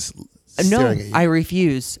eyes staring at you. I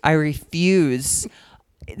refuse.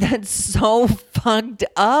 That's so fucked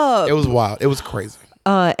up. It was wild. It was crazy.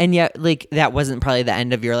 And yet, like, that wasn't probably the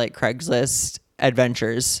end of your like Craigslist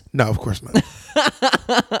adventures. No, of course not.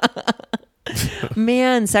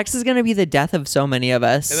 Man, sex is gonna be the death of so many of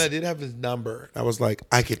us. And I did have his number. I was like,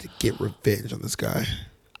 I get to get revenge on this guy.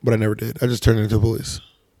 But I never did. I just turned into the police.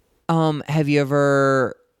 Have you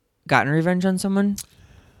ever gotten revenge on someone?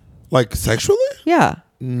 Like sexually? Yeah.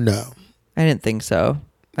 No. I didn't think so.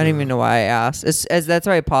 I didn't even know why I asked. That's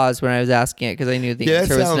why I paused when I was asking it because I knew the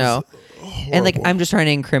answer was no. Horrible. And like I'm just trying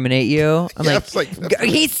to incriminate you. I'm Yeah, like, it's like,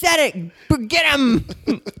 he said it. Get him.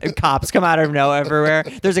 And cops come out of nowhere everywhere.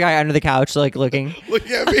 There's a guy under the couch like looking. Look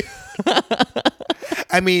at me.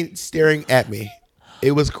 I mean, staring at me.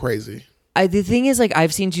 It was crazy. The thing is, like,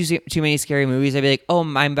 I've seen too many scary movies. I'd be like, oh,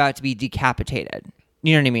 I'm about to be decapitated.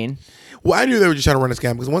 You know what I mean? Well, I knew they were just trying to run a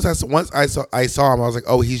scam because once I saw him, I was like,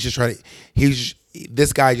 oh,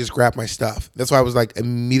 this guy just grabbed my stuff. That's why I was like,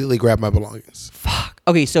 immediately grabbed my belongings. Fuck.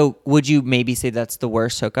 Okay, so would you maybe say that's the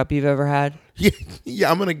worst hookup you've ever had?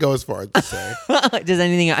 Yeah, I'm gonna go as far as to say. Does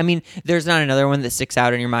anything? I mean, there's not another one that sticks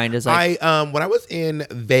out in your mind as like when I was in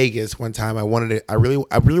Vegas one time, I really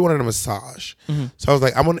wanted a massage. Mm-hmm. So I was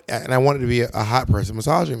like, I wanted to be a hot person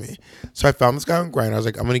massaging me. So I found this guy on Grindr. I was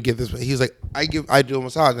like, I'm gonna get this. He was like, I do a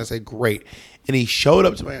massage, and I said, great. And he showed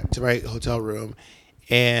up to my hotel room,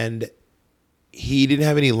 and he didn't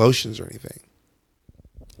have any lotions or anything.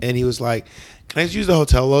 And he was like, can I just use the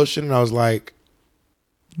hotel lotion? And I was like,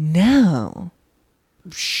 no.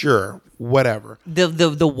 sure, whatever. The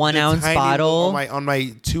 1 ounce Tiny bottle on my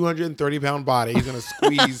 230-pound body. He's gonna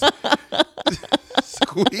squeeze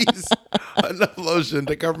enough lotion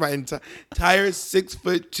to cover my entire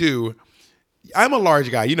 6'2". I'm a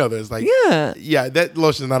large guy, you know this. Like, yeah, that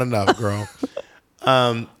lotion's not enough, girl.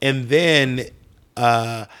 And then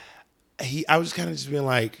I was kind of just being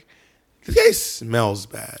like, this guy smells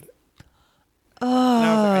bad. And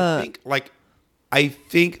I was like, I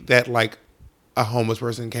think that like a homeless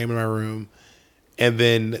person came in my room and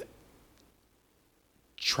then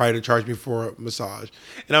tried to charge me for a massage.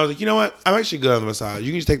 And I was like, you know what? I'm actually good on the massage.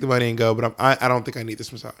 You can just take the money and go, but I don't think I need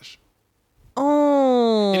this massage. Oh.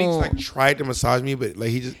 Oh. And he's like tried to massage me, but like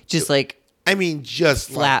he Just like just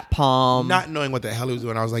flat like, palm. not knowing what the hell he was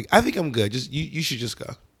doing. I was like, I think I'm good. Just you should just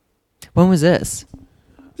go. When was this?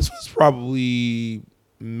 This was probably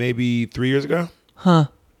maybe 3 years ago. Huh.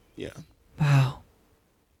 Yeah. Wow.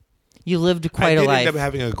 You lived quite I a did life. end up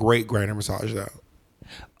having a great grinder massage though.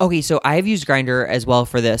 Okay, so I've used Grindr as well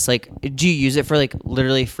for this. Like, do you use it for like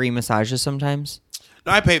literally free massages sometimes?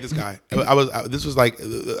 No, I paid this guy. This was like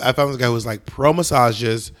I found this guy who was like pro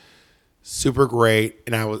massages, super great,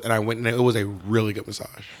 and I went and it was a really good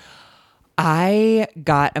massage. I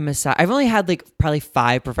got a massage. I've only had like probably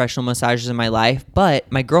 5 professional massages in my life,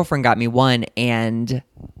 but my girlfriend got me one and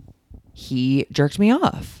he jerked me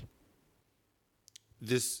off.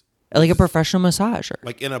 This Like a professional massager.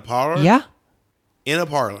 like in a parlor? Yeah. In a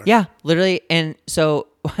parlor. Yeah, literally. And so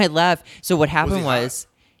I left. So what happened was,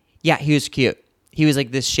 yeah, he was cute. He was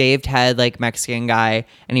like this shaved head, like Mexican guy,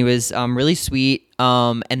 and he was really sweet.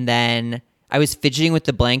 And then I was fidgeting with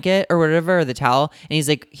the blanket or whatever, or the towel, and he's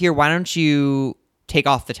like, "Here, why don't you take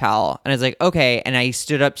off the towel?" And I was like, "Okay." And I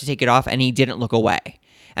stood up to take it off, and he didn't look away.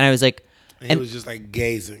 And I was like, And he was just like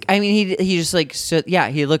gazing. I mean, he just like stood, yeah,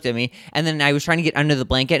 he looked at me, and then I was trying to get under the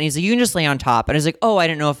blanket, and he's like, "You can just lay on top." And I was like, "Oh, I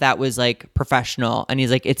didn't know if that was like professional." And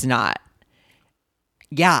he's like, "It's not."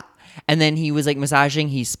 Yeah. And then he was like massaging.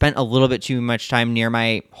 He spent a little bit too much time near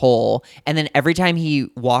my hole, and then every time he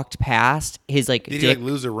walked past, his like Did he like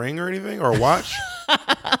lose a ring or anything or a watch?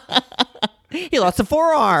 he lost a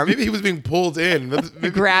forearm. Maybe he was being pulled in.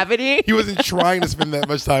 Maybe Gravity. He wasn't trying to spend that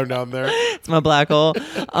much time down there. It's my black hole.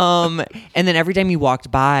 And then every time he walked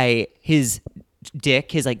by, his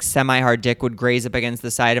dick, his like semi-hard dick, would graze up against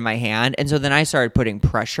the side of my hand, and so then I started putting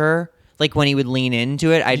pressure. Like when he would lean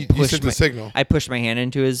into it, I'd push sent the signal. I pushed my hand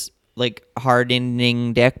into his like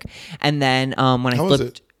hardening dick, and then when I How was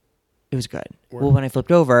flipped, it was good. Well, when I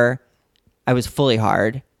flipped over, I was fully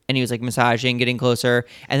hard, and he was like massaging, getting closer,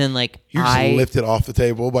 and then like You just lifted off the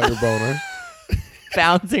table by your boner.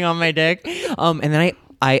 bouncing on my dick, and then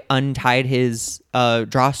I untied his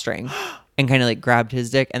drawstring and kind of like grabbed his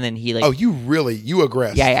dick, and then he like, Oh, you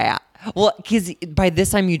aggressed. yeah. Well, because by this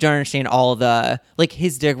time you don't understand all the, like,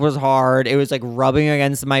 his dick was hard. It was like rubbing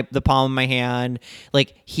against the palm of my hand.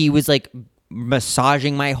 Like he was like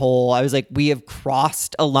massaging my hole. I was like, we have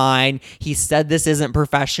crossed a line. He said this isn't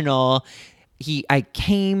professional. I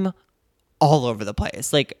came all over the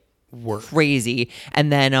place, like crazy.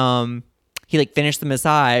 And then he like finished the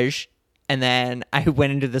massage. And then I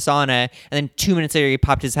went into the sauna, and then 2 minutes later, he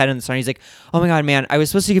popped his head in the sauna. He's like, "Oh my God, man, I was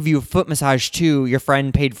supposed to give you a foot massage too. Your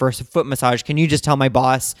friend paid for a foot massage. Can you just tell my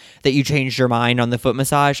boss that you changed your mind on the foot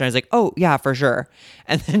massage?" And I was like, "Oh yeah, for sure."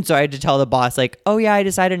 And then so I had to tell the boss like, "Oh yeah, I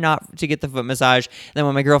decided not to get the foot massage." And then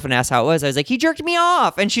when my girlfriend asked how it was, I was like, "He jerked me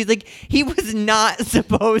off." And she's like, "He was not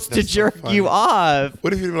supposed to jerk you off."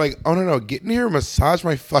 What if you'd be like, "Oh no, get in here and massage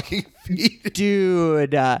my fucking feet."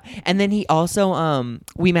 Dude. And then he also,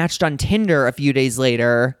 we matched on Tinder a few days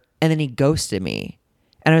later, and then he ghosted me.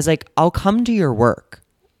 And I was like, "I'll come to your work."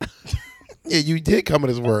 Yeah, you did come at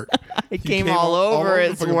his work. I came all over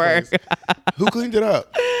his the fucking work. place. Who cleaned it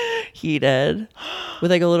up? He did.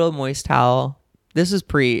 With like a little moist towel. This is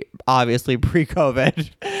obviously pre-COVID.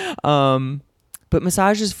 But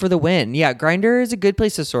massages for the win. Yeah, Grindr is a good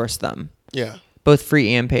place to source them. Yeah. Both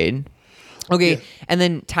free and paid. Okay, Yeah. and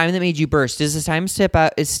then time that made you burst. Does this time stick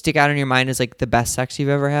out in your mind as like the best sex you've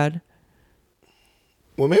ever had?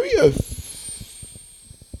 Well, maybe a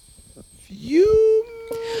few.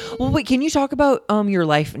 Well, wait, can you talk about your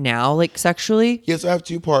life now, like sexually? Yes, I have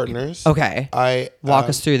 2 partners. Okay. Walk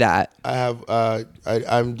us through that. I have.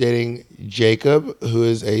 I'm dating Jacob, who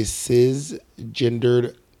is a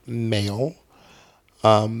cisgendered male.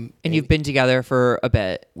 And you've been together for a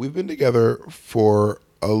bit. We've been together for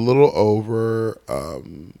a little over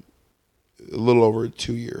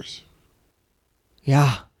 2 years.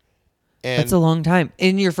 Yeah. And That's a long time.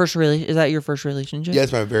 In your first is that your first relationship? yeah,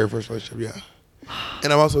 it's my very first relationship. Yeah,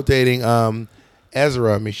 and I'm also dating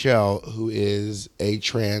Ezra Michelle, who is a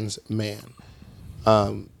trans man.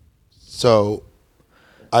 So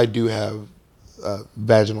I do have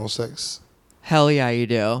vaginal sex. Hell yeah, you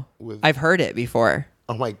do. I've heard it before.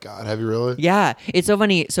 Oh my God, have you really? Yeah, it's so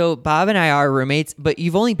funny. So Bob and I are roommates, but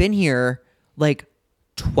you've only been here like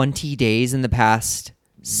 20 days in the past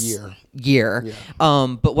year. Yeah.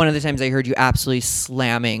 But one of the times I heard you absolutely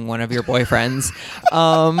slamming one of your boyfriends.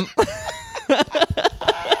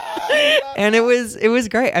 And it was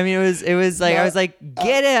great. I mean, it was like I was like,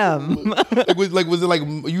 get him. was it like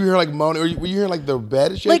you hear like moaning, or were you hear like the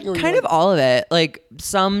bed shaking? Like kind of all of it. Like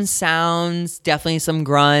some sounds, definitely some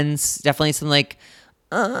grunts, definitely some like,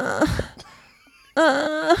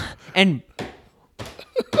 and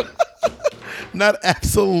Not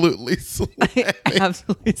absolutely slamming.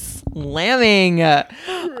 Absolutely slamming.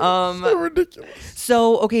 So ridiculous.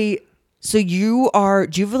 So okay, so do you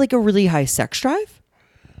have like a really high sex drive?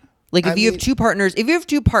 Like if I you have mean- two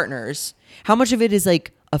partners, how much of it is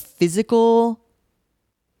like a physical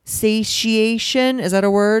satiation? Is that a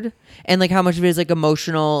word? And like how much of it is like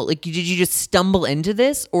emotional? Like did you just stumble into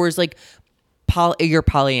this, or is like you're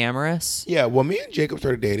polyamorous? Yeah, well, me and Jacob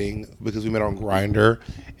started dating because we met on Grindr,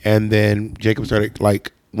 and then Jacob started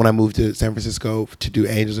like when I moved to San Francisco to do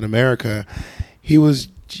Angels in America. That's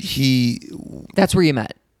where you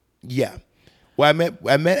met. Yeah. Well, I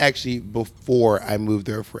met actually before I moved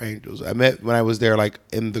there for Angels. I met when I was there like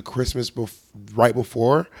in the Christmas right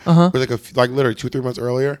before, it was like literally 2-3 months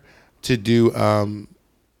earlier to do.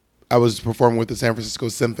 I was performing with the San Francisco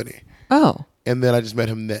Symphony, Oh. and then I just met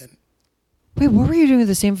him then. Wait, what were you doing with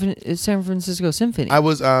the San Francisco Symphony? I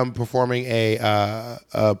was performing a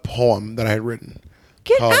poem that I had written.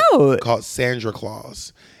 Get out. Called Sandra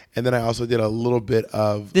Claus. And then I also did a little bit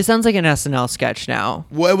of. This sounds like an SNL sketch now.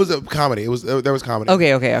 Well, it was a comedy. There was comedy.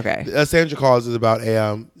 Okay. Sandra Claus is about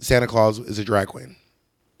Santa Claus is a drag queen.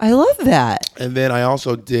 I love that. And then I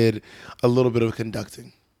also did a little bit of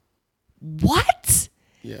conducting. What?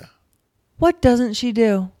 Yeah. What doesn't she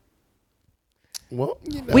do? Well,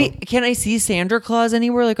 you know. Wait, can I see Sandra Claus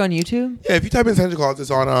anywhere, like on YouTube? Yeah, if you type in Sandra Claus, it's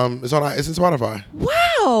in Spotify.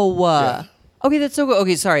 Wow. Yeah. Okay, that's so good.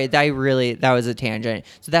 Okay, sorry, that was a tangent.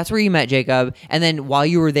 So that's where you met Jacob, and then while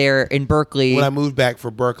you were there in Berkeley, When I moved back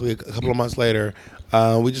for Berkeley a couple of months later,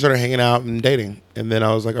 we just started hanging out and dating. And then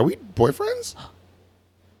I was like, "Are we boyfriends?"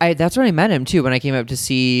 that's when I met him too. When I came up to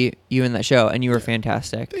see you in that show, and you were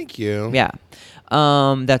fantastic. Thank you. Yeah,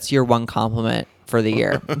 that's your one compliment for the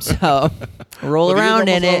year. So roll Well, the year's around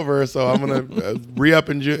in almost it. over, so I'm gonna re-up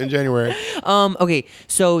in January. Okay,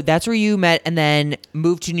 so that's where you met, and then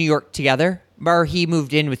moved to New York together, or he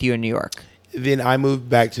moved in with you in New York. Then I moved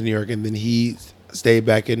back to New York, and then he stayed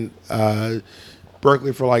back in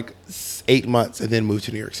Berkeley for like 8 months, and then moved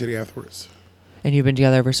to New York City afterwards. And you've been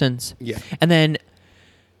together ever since. Yeah. And then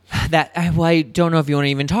I don't know if you want to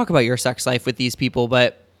even talk about your sex life with these people,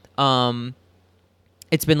 but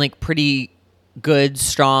it's been like pretty good,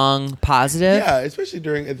 strong, positive. Yeah, especially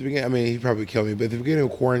at the beginning. I mean, he'd probably kill me, but at the beginning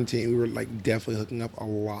of quarantine, we were like definitely hooking up a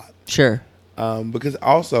lot. Sure. Because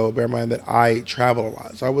also bear in mind that I travel a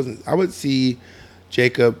lot, so I would see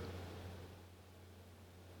Jacob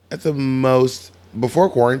at the most before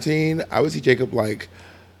quarantine. I would see Jacob like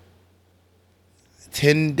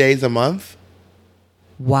 10 days a month.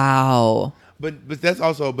 Wow. But that's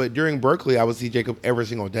also, but during Berkeley, I would see Jacob every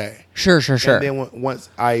single day. Sure. And then once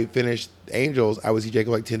I finished Angels, I would see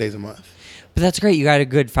Jacob like 10 days a month. But that's great. You got a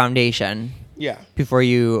good foundation Yeah. before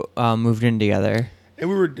you moved in together. And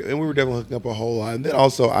we were definitely hooking up a whole lot. And then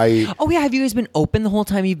also Oh yeah, have you guys been open the whole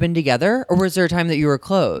time you've been together, or was there a time that you were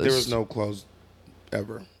closed? there was no close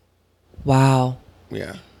ever. Wow.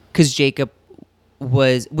 Yeah. Because Jacob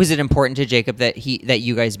was it important to Jacob that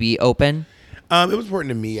you guys be open? It was important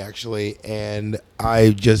to me actually, and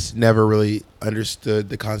I just never really understood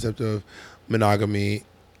the concept of monogamy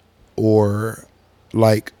or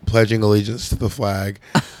like pledging allegiance to the flag.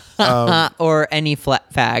 Or any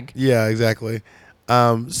fag. Yeah, exactly.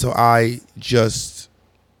 So I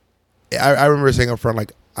remember saying up front,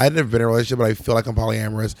 like, I've never been in a relationship, but I feel like I'm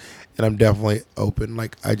polyamorous, and I'm definitely open.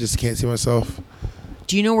 Like, I just can't see myself.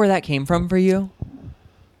 Do you know where that came from for you?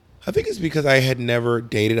 I think it's because I had never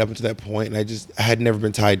dated up until that point, and I had never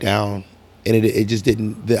been tied down, and it just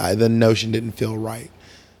didn't, the notion didn't feel right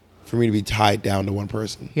for me to be tied down to one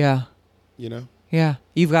person. Yeah. You know? Yeah.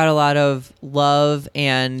 You've got a lot of love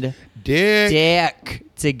and dick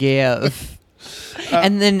to give.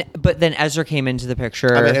 But then Ezra came into the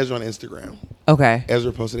picture. I met Ezra on Instagram. Okay.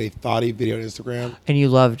 Ezra posted a thoughty video on Instagram. And you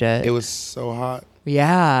loved it. It was so hot.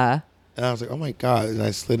 Yeah. And I was like, oh my God. And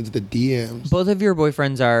I slid into the DMs. Both of your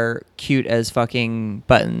boyfriends are cute as fucking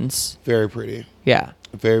buttons. Very pretty. Yeah.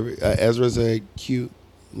 Very. Ezra's a cute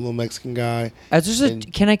little Mexican guy.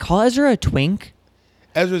 Can I call Ezra a twink?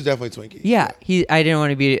 Ezra's definitely Twinkie. Yeah. I didn't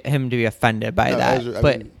want him to be offended by that. Ezra,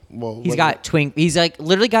 but he's got twink. He's like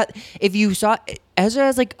literally got. If you saw, Ezra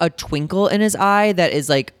has like a twinkle in his eye that is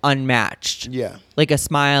like unmatched. Yeah. Like a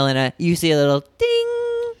smile and you see a little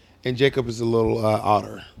ding. And Jacob is a little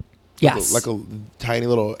otter. Yes. Like a tiny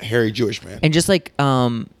little hairy Jewish man. And just like,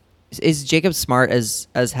 is Jacob smart as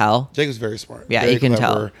hell? Jacob's very smart. Yeah, very you can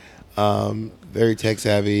clever, very tech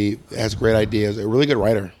savvy. Has great ideas. A really good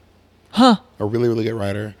writer. Huh. A really, really good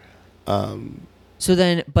writer. So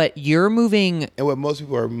then, but you're moving. And what most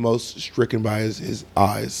people are most stricken by is his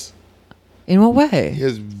eyes. In what way? He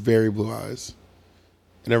has very blue eyes.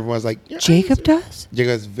 And everyone's like, yeah, Jacob does?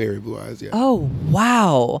 Jacob has very blue eyes, yeah. Oh,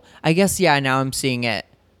 wow. I guess, yeah, now I'm seeing it.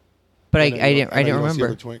 But I didn't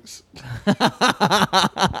remember. Twinks.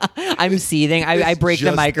 I'm seething. I break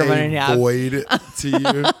the microphone in half. Void to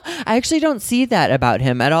you. I actually don't see that about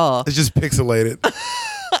him at all. It's just pixelated.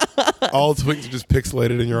 All Twinks are just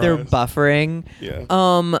pixelated in your They're eyes. buffering. Yeah.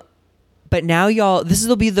 But now y'all, this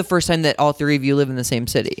will be the first time that all three of you live in the same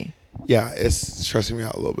city. Yeah, it's stressing me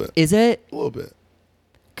out a little bit. Is it? A little bit.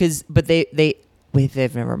 But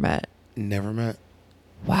they've never met. Never met.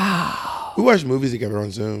 Wow. We watch movies together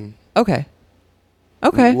on Zoom. Okay.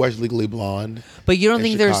 We watch Legally Blonde. But you don't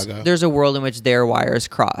in think Chicago. there's a world in which their wires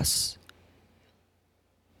cross?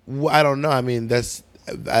 Well, I don't know. I mean,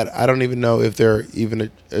 I don't even know if they're even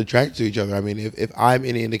attracted to each other. I mean, if I'm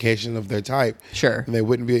any indication of their type, Sure. then they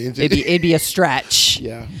wouldn't be into It'd be a stretch.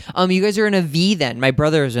 Yeah. You guys are in a V then. My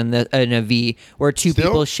brother's in a V where two Still?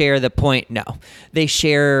 people share the point. No, they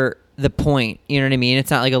share the point. You know what I mean? It's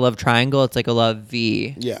not like a love triangle. It's like a love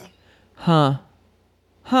V. Yeah. Huh.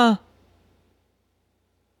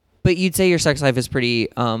 But you'd say your sex life is pretty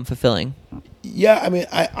fulfilling. Yeah, I mean,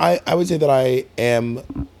 I would say that I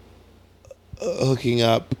am hooking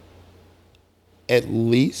up at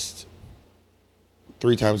least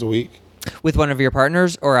 3 times a week. With one of your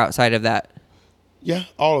partners or outside of that? Yeah,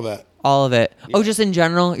 all of that. All of it. Yeah. Oh, just in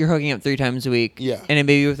general, you're hooking up 3 times a week. Yeah. And it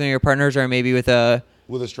may be with one of your partners or maybe with a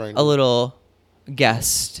stranger. little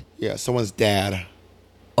guest. Yeah, someone's dad.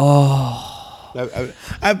 Oh.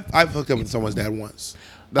 I've hooked up with someone's dad once.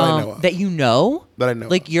 That I know of. That you know? That I know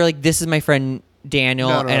Like, of. you're like, this is my friend Daniel,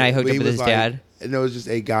 No, and I hooked he up with was his like- dad. And it was just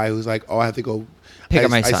a guy who's like, oh, I have to go Pick up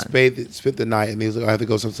my I son. spent the night, and he was like, I have to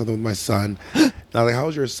go something with my son. And I was like, how old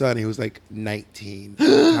is your son? He was like 19. At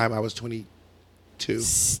the time, I was 22.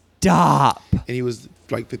 Stop. And he was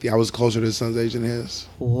like 50. I was closer to his son's age than his.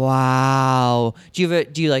 Wow. Do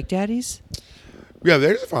you like daddies? Yeah,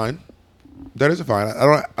 theirs are fine. Theirs are fine.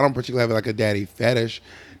 I don't particularly have like a daddy fetish.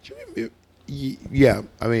 Yeah,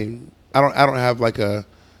 I mean, I don't have like a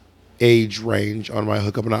age range on my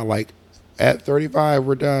hookup. I'm not like at 35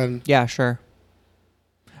 we're done. Yeah, sure.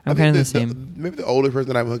 I'm I kind think of the same. Maybe the older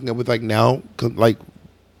person that I'm hooking up with like now, like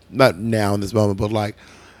not now in this moment, but like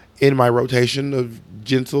in my rotation of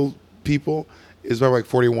gentle people is probably like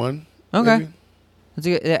 41. Okay. Maybe. That's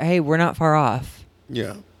a good, hey, we're not far off.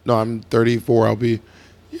 Yeah. No, I'm 34. I'll be.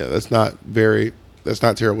 Yeah, that's not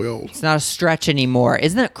terribly old. It's not a stretch anymore.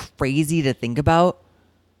 Isn't that crazy to think about?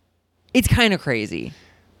 It's kind of crazy.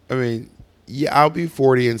 I mean, yeah, I'll be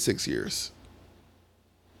 40 in 6 years.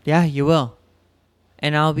 Yeah, you will.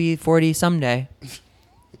 And I'll be 40 someday.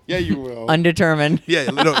 Yeah, you will. Undetermined. Yeah,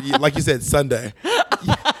 no, like you said, Sunday.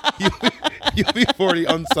 You'll be 40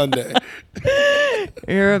 on Sunday.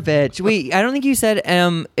 You're a bitch. Wait, I don't think you said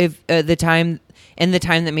if the time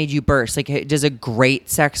that made you burst. Like, does a great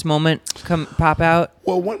sex moment pop out?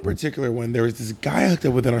 Well, one particular one, there was this guy I hooked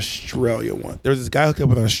up with in Australia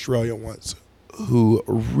once. Who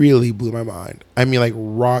really blew my mind. I mean, like,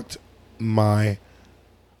 rocked my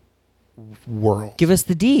world. Give us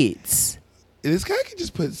the deeds. This guy could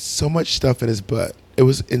just put so much stuff in his butt. It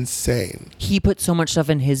was insane. He put so much stuff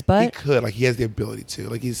in his He butt. could. Like, he has the ability to.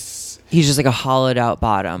 Like, he's He's just like a hollowed out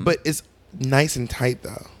bottom. But it's nice and tight,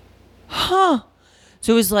 though. Huh.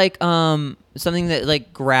 So it was like something that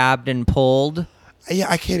like grabbed and pulled. Yeah,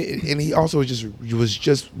 I can't. And he also was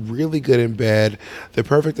just really good in bed. The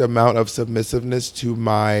perfect amount of submissiveness to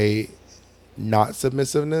my not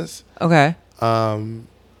submissiveness. Okay.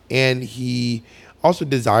 And he also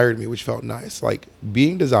desired me, which felt nice. Like,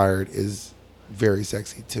 being desired is very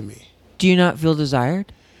sexy to me. Do you not feel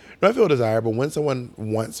desired? No, I feel desired, but when someone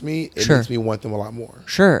wants me, it Sure. makes me want them a lot more.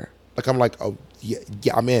 Sure. Like, I'm like, oh, yeah,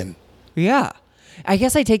 I'm in. Yeah. I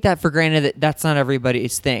guess I take that for granted that that's not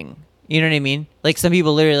everybody's thing. You know what I mean? Like, some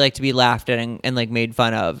people literally like to be laughed at and like made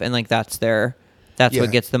fun of, and like that's Yeah.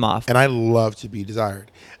 what gets them off. And I love to be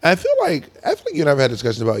desired. And I feel like you and I've had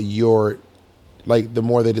discussions about like, the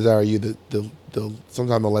more they desire you, the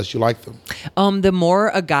sometimes the less you like them. The more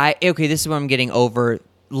a guy, okay, this is what I'm getting over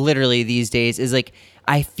literally these days is like,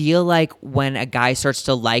 I feel like when a guy starts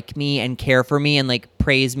to like me and care for me and like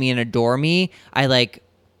praise me and adore me,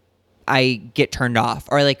 I get turned off,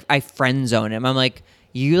 or like I friend zone him. I'm like,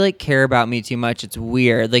 you like care about me too much. It's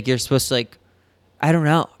weird. Like, you're supposed to like, I don't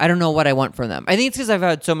know what I want from them. I think it's because I've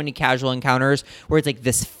had so many casual encounters where it's like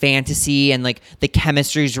this fantasy and like the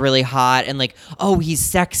chemistry is really hot and like, oh, he's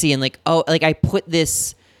sexy, and like, oh, like I put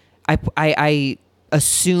this, I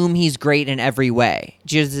assume he's great in every way.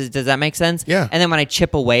 Does that make sense? Yeah. And then when I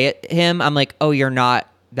chip away at him, I'm like, oh, you're not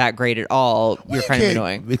that great at all, you're kind of can't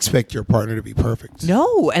annoying. expect your partner to be perfect.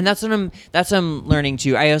 No, and that's what I'm learning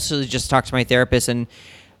too. I also just talked to my therapist, and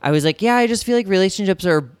I was like, yeah, I just feel like relationships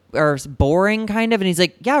are boring, kind of. And he's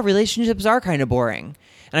like, yeah, relationships are kind of boring.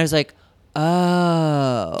 And I was like,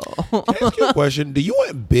 oh. Can I ask you a question? Do you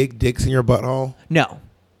want big dicks in your butthole? No.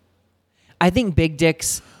 I think big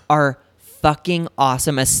dicks are fucking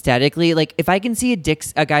awesome aesthetically. Like, if I can see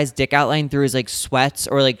a guy's dick outline through his like sweats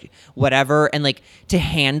or like whatever, and like to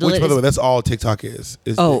handle Which, it. by the way, that's all TikTok is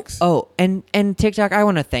dicks. And TikTok, I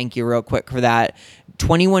want to thank you real quick for that.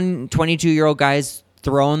 21, 22-year-old guys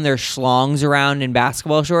throwing their schlongs around in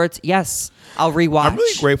basketball shorts. Yes, I'll rewatch. I'm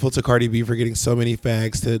really grateful to Cardi B for getting so many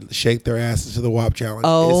fags to shake their asses to the WAP challenge.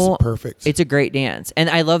 Oh, it's perfect. It's a great dance. And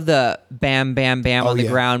I love the bam, bam, bam on the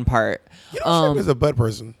ground part. You know, as a butt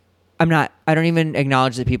person. I don't even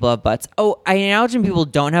acknowledge that people have butts. Oh, I acknowledge when people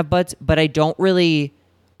don't have butts, but I don't really,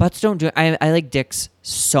 butts don't do, I like dicks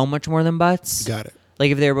so much more than butts. Got it. Like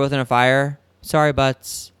if they were both in a fire, sorry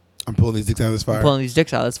butts. I'm pulling these dicks out of this fire. I'm pulling these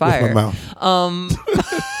dicks out of this fire. With my mouth. I'm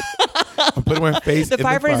putting my face the in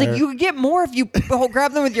firefighter's the fire. like, you could get more if you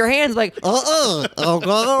grab them with your hands. Like, I'm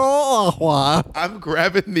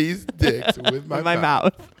grabbing these dicks with my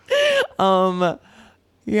mouth.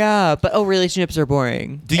 Yeah, but relationships are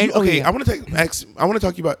boring. Do you? And, Okay, yeah. I want to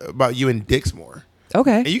talk to you about you and dicks more.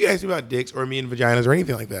 Okay. And you can ask me about dicks or me and vaginas or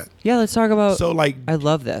anything like that. Yeah, let's talk about. So like, I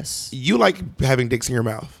love this. you like having dicks in your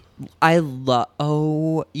mouth. I love.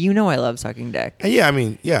 Oh, you know I love sucking dick. And yeah, I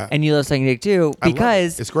mean, yeah. And you love sucking dick too, I love it.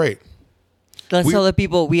 because It's great. let's tell the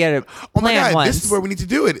people we had a plan Oh my God, once. this is where we need to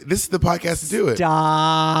do it. This is the podcast to do it.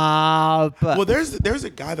 Stop. Well, there's a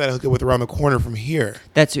guy that I hooked up with around the corner from here,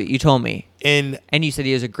 That's what you told me, and and you said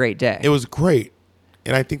he was a great dick. it was great.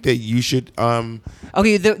 And I think that you should.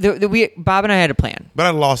 Okay, Bob and I had a plan. But I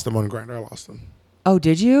lost him on Grindr. I lost him. Oh,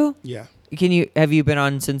 did you? Yeah. Have you been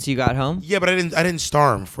on since you got home? Yeah, but I didn't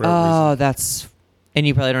star him for that reason. Oh, that's, and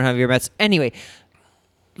you probably don't have your bets. Anyway,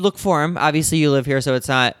 look for him. Obviously, you live here, so it's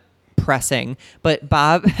not pressing. But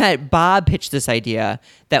Bob pitched this idea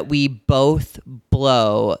that we both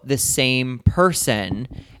blow the same person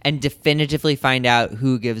and definitively find out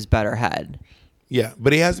who gives better head. Yeah,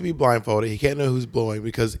 but he has to be blindfolded. He can't know who's blowing,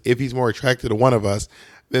 because if he's more attracted to one of us,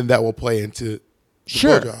 then that will play into the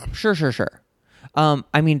blowjob. Sure.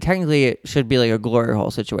 I mean, technically, it should be like a glory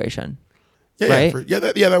hole situation. Yeah, right?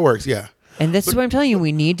 That works. Yeah. And this is what I'm telling you.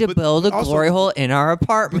 We need to build a also- glory hole in our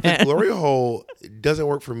apartment. But the glory hole doesn't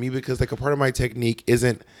work for me, because like a part of my technique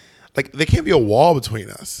isn't like there can't be a wall between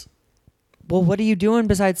us. Well, what are you doing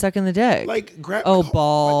besides sucking the dick? Like grab balls, like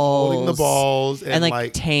holding the balls and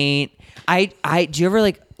like taint. I do you ever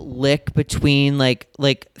like lick between like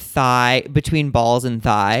thigh, between balls and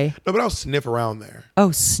thigh? No, but I'll sniff around there.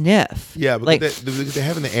 Oh, sniff. Yeah, because like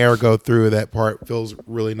having the air go through that part feels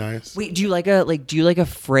really nice. wait, do you like a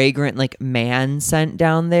fragrant like man scent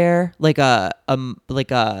down there, like a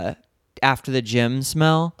after the gym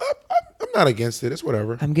smell? I'm not against it. It's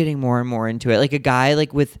whatever. I'm getting more and more into it. Like a guy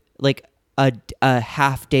like with like a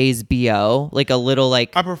half day's BO, like a little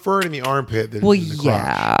like. I prefer it in the armpit than Well, in the crotch.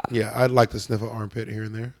 yeah. Yeah, I'd like to sniff an armpit here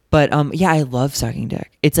and there. But yeah, I love sucking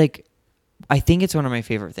dick. It's like, I think it's one of my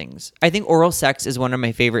favorite things. I think oral sex is one of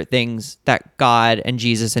my favorite things that God and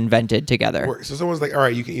Jesus invented together. So someone's like, all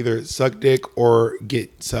right, you can either suck dick or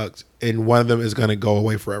get sucked, and one of them is going to go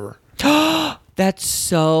away forever.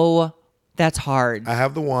 That's hard. I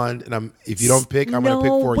have the wand, and if you don't pick, I'm going to pick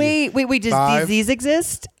for you. Wait. Does 5, disease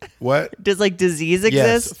exist? What? Does like disease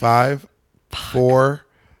Yes. exist? 5, 4,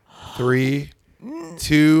 3,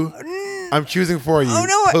 2. I'm choosing for you. Oh,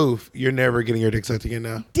 no. Poof. You're never getting your dick sucked again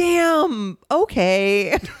now. Damn.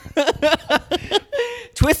 Okay.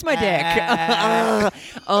 Twist my dick.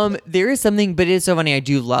 There is something, but it's so funny. I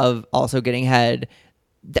do love also getting head.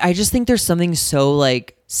 I just think there's something so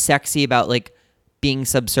like sexy about like being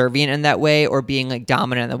subservient in that way, or being like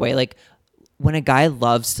dominant in that way. Like when a guy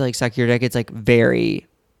loves to like suck your dick, it's like very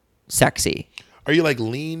sexy. Are you like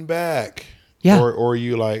lean back? Yeah. Or are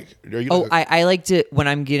you like? I like to, when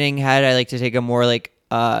I'm getting head, I like to take a more like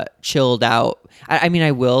chilled out. I mean,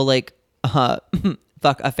 I will like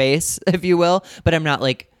fuck a face, if you will, but I'm not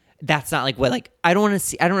like, that's not like what, like I don't want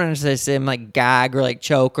to see him like gag or like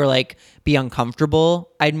choke or like be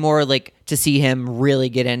uncomfortable. I'd more like to see him really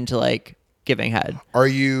get into like giving head. Are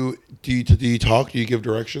you? Do you talk? Do you give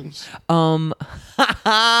directions? Oh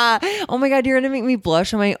my God, you're gonna make me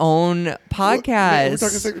blush on my own podcast.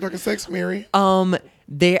 We're talking sex, Mary.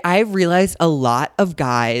 I've realized a lot of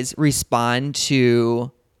guys respond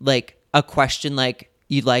to like a question like,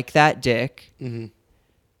 "You like that dick?" Mm-hmm.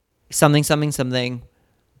 Something,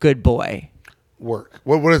 good boy. work?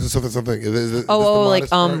 What is it? Something. Is it the like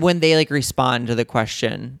modest part? when they like respond to the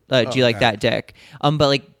question, do you like okay. that dick? But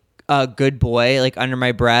like good boy, like under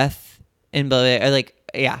my breath, and like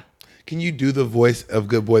yeah. Can you do the voice of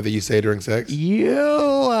good boy that you say during sex? You.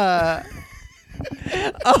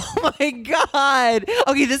 Oh my god.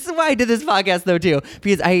 Okay, this is why I did this podcast though too,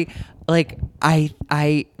 because I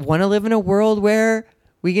want to live in a world where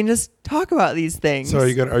we can just talk about these things. So are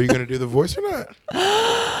you gonna do the voice or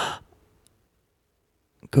not?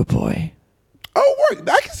 Good boy. Oh, work!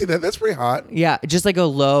 I can see that. That's pretty hot. Yeah, just like a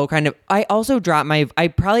low kind of. I also I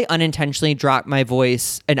probably unintentionally drop my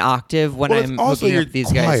voice an octave when Well, it's I'm also hooking you're up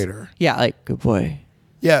these quieter. guys. Yeah, like good boy.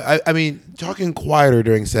 Yeah, I mean, talking quieter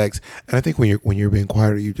during sex, and I think when you're being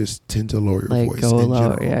quieter, you just tend to lower your Like voice go in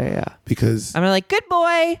lower. general. Yeah. Because I'm like good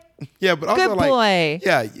boy. yeah, but also Good like boy.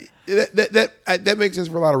 yeah, that makes sense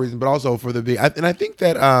for a lot of reasons, but also for the big, and I think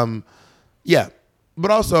that yeah,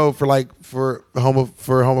 but also for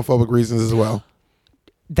homophobic reasons as well.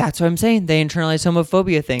 That's what I'm saying. They internalized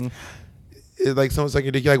homophobia thing. It's like someone's like,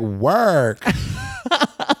 you're like work.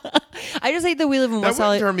 I just hate that we live in That West wouldn't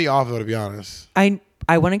Hollywood. turn me off though, to be honest.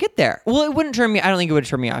 I want to get there. Well, it wouldn't turn me. I don't think it would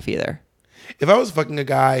turn me off either. If I was fucking a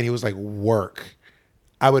guy and he was like work,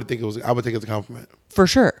 I would take it as a compliment. For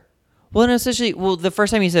sure. Well, and especially, the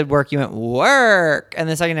first time you said work, you went work. And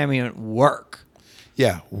the second time you went work.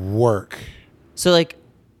 Yeah, work. So, like,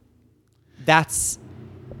 that's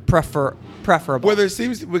preferable. Well, there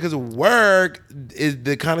seems because work is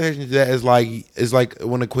the connotation to that is like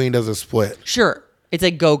when a queen does a split. Sure. It's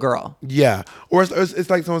like go girl. Yeah, or it's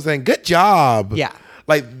like someone saying good job. Yeah.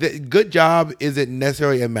 Like the good job isn't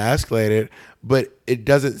necessarily emasculated, but it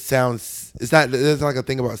doesn't sound. It's not like a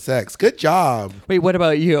thing about sex. Good job. Wait, what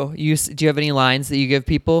about you? Do you have any lines that you give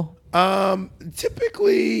people?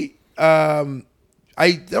 Typically,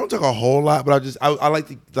 I don't talk a whole lot, but I like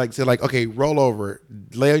to say okay, roll over,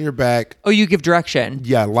 lay on your back. Oh, you give direction.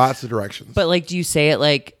 Yeah, lots of directions. But like, do you say it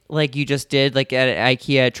like you just did like at an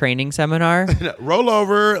IKEA training seminar? Roll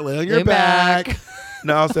over, lay on your Lay back.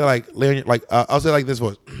 No, I'll say like lay on your, I'll say like this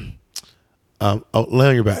voice. Lay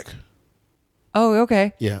on your back. Oh,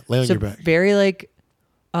 okay. Yeah, lay on So your back. very like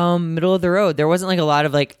middle of the road. There wasn't like a lot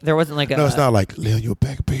of like No, it's not like lay on your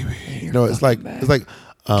back, baby. No, it's like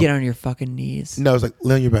get on your fucking knees. no, it's like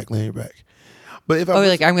lay on your back, lay on your back. But if Oh,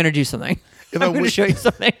 like I'm gonna do something. If I'm I gonna wish- show you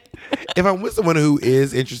something. if I'm with someone who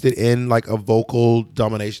is interested in like a vocal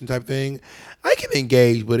domination type thing, I can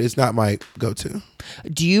engage, but it's not my go-to.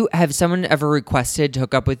 Do you have someone ever requested to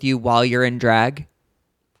hook up with you while you're in drag?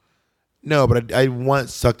 No, but I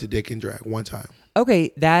once sucked a dick in drag one time.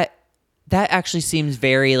 Okay, that actually seems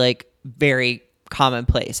very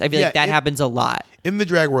commonplace. I feel like that happens a lot. In the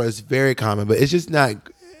drag world, it's very common, but it's just not.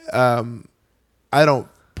 I don't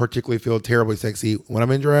particularly feel terribly sexy when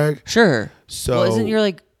I'm in drag. Sure. So- well, isn't your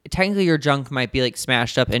like technically your junk might be like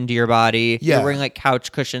smashed up into your body? Yeah. You're wearing like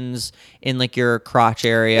couch cushions in like your crotch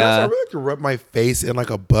area. And also, I really like to rub my face in like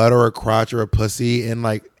a butt or a crotch or a pussy, and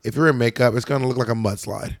like if you're in makeup, it's gonna look like a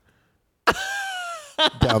mudslide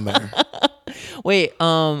down there. Wait,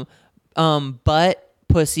 butt,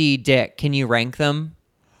 pussy, dick. Can you rank them?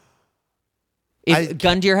 If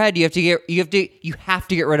gun to your head, you have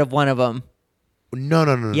to get rid of one of them.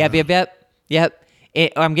 No. Yep.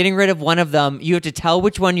 I'm getting rid of one of them. You have to tell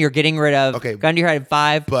which one you're getting rid of. Okay. Gun to your head.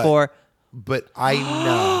 5, 4. But I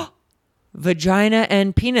know. Vagina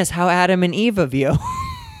and penis. How Adam and Eve of you.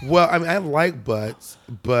 Well, I mean, I like butts,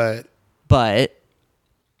 but But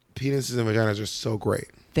penises and vaginas are so great.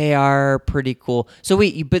 they are pretty cool. So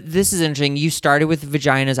wait, but this is interesting. You started with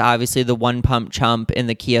vaginas, obviously the one pump chump in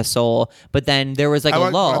the Kia Soul, but then there was like I a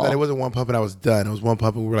like lull. that it wasn't one pump and I was done. It was one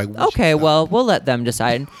pump and we were like, we Okay, should well, we'll let them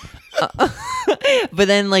decide. But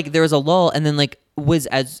then like there was a lull, and then like was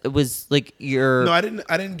like your stop. No,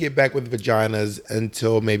 I didn't get back with vaginas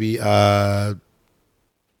until maybe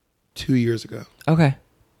 2 years ago. Okay.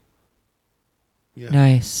 Yeah.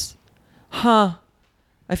 Nice. Huh.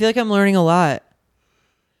 I feel like I'm learning a lot.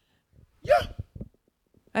 Yeah.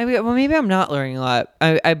 I mean, well, maybe I'm not learning a lot.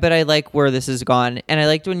 But I like where this has gone, and I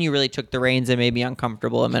liked when you really took the reins and made me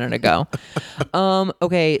uncomfortable a minute ago.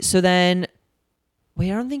 Okay, so then,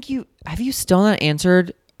 wait, I don't think have you still not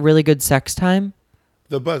answered really good sex time?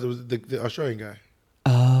 The buzz, it was the Australian guy.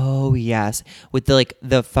 Oh yes, with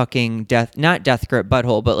the fucking not death grip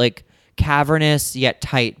butthole, but like cavernous yet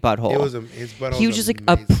tight butthole. It was his butthole. He was just like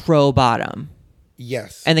a pro bottom,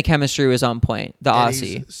 yes, and the chemistry was on point. The And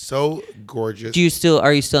Aussie. he's so gorgeous.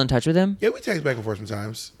 Are you still in touch with him? Yeah, we text back and forth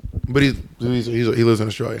sometimes, but he lives in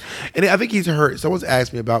Australia, and I think he's hurt. Someone's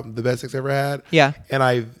asked me about the best sex I ever had. Yeah. and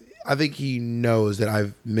I think he knows that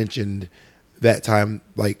I've mentioned that time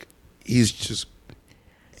like he's just.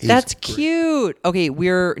 That's great. cute. Okay,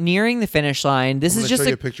 we're nearing the finish line. This I'm is gonna just show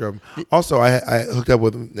you a picture of him. Also, I hooked up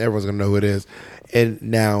with him. Everyone's gonna know who it is, and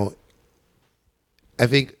now I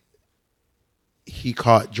think he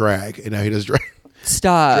caught drag, and now he does drag.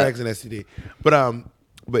 stop. Drag's an STD,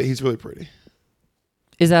 but he's really pretty.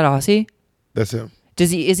 Is that Aussie? That's him. Is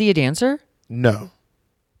he a dancer? No,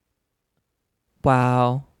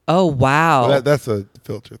 Wow. Oh wow. well, that's a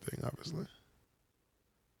filter thing, obviously.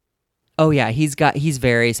 Oh yeah, he's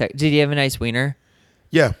very sexy. Did he have a nice wiener?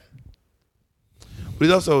 Yeah, but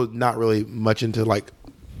he's also not really much into like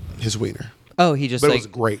his wiener. Oh, he just But like it was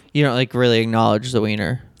great. you don't like really acknowledge the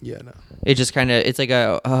wiener. Yeah, no. It just kind of it's like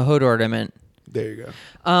a hood ornament. There you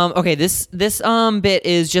go. Okay, this bit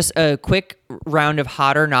is just a quick round of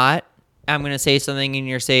hot or not. I'm gonna say something and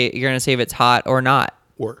you're gonna say if it's hot or not.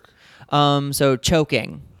 Work. So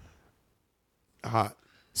choking, Hot.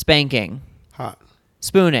 spanking, Hot.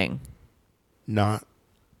 spooning. Not.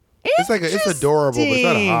 It's like it's adorable, but it's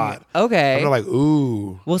not hot. Okay. I'm not like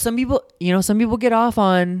ooh. Well, some people get off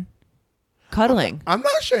on cuddling. I'm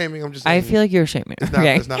not shaming. I'm just. I Saying feel like you're shaming. it's not.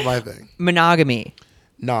 Okay. It's not my thing. Monogamy,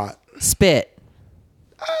 Not spit,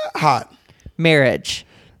 hot. marriage,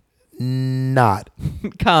 Not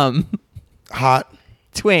cum, hot.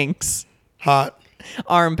 twinks, Hot.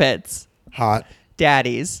 armpits, Hot.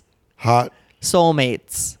 daddies, Hot.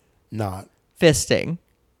 soulmates, Not. fisting.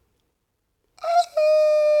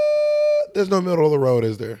 There's no middle of the road,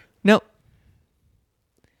 is there? Nope.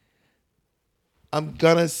 I'm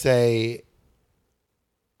gonna say.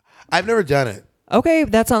 I've never done it. Okay,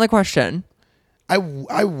 that's not the question. I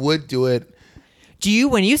would do it. Do you,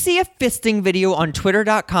 when you see a fisting video on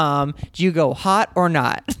twitter.com, do you go hot or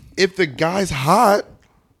not? If the guy's hot,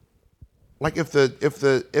 like if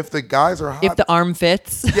the guys are hot, If the arm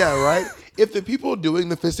fits? yeah, right. If the people doing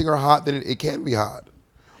the fisting are hot, then it can be hot.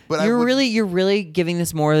 But You're really giving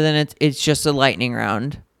this more than it's just a lightning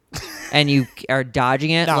round. And you are dodging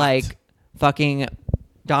it Not. like fucking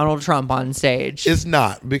Donald Trump on stage. It's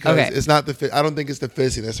not because Okay. it's not the. I don't think it's the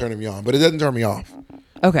fisting that's turning me on, but it doesn't turn me off.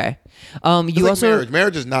 Okay. It's You like also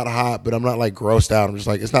marriage is not hot, but I'm not like grossed out. I'm just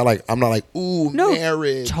like it's not like I'm not like ooh no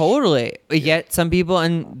marriage. totally. Yet some people,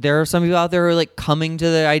 and there are some people out there who are like coming to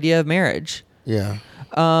the idea of marriage. Yeah.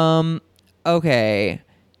 Okay,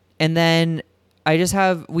 and then I just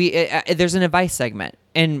have there's an advice segment,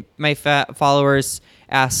 and my followers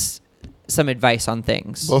ask some advice on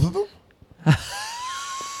things. Both of them.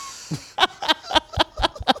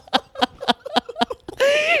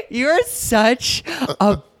 You're such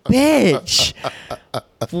a bitch.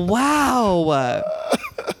 Wow.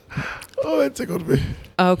 Oh, it tickled me.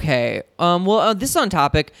 Okay. Well, this is on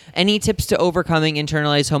topic. Any tips to overcoming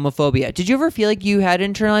internalized homophobia? Did you ever feel like you had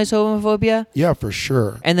internalized homophobia? Yeah, for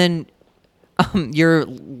sure. And then your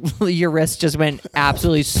wrist just went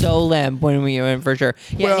absolutely so limp when we went for sure.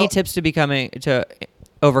 Yeah. Well- Any tips to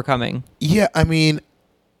overcoming? Yeah, I mean,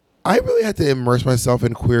 I really had to immerse myself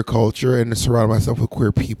in queer culture and surround myself with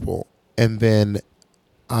queer people. And then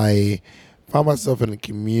I found myself in a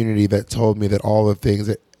community that told me that all the things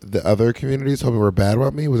that the other communities told me were bad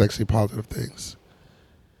about me was actually positive things.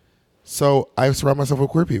 So I surround myself with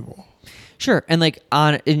queer people. Sure.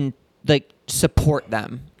 And support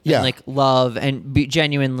them. Yeah. And like love and be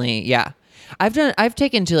genuinely. Yeah. I've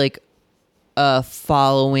taken to like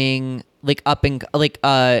following like up and like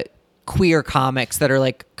queer comics that are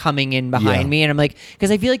like coming in behind Yeah. me, and I'm like,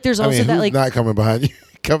 because I feel like there's also I mean, that who's like not coming behind you?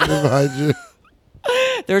 Coming in behind you.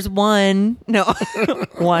 there's one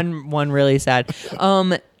one really sad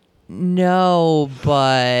no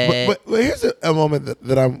but But here's a moment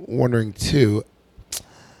that I'm wondering too.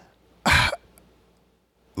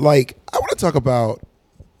 Like, I want to talk about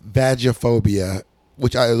vagophobia,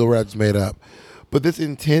 which the word I just made up, but this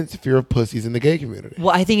intense fear of pussies in the gay community.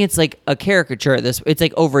 well, I think it's like a caricature. It's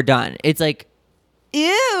like overdone. It's like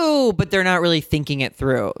ew, but they're not really thinking it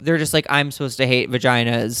through. They're just like, I'm supposed to hate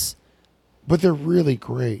vaginas. But they're really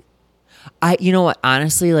great. You know what,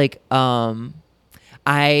 honestly, like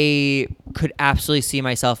I could absolutely see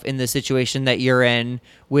myself in the situation that you're in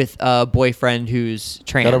with a boyfriend who's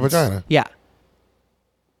trans. Got a vagina. Yeah.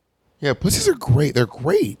 Yeah, pussies are great. They're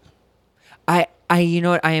great. I you know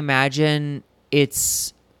what, I imagine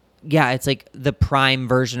it's like the prime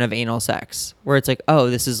version of anal sex, where it's like, oh,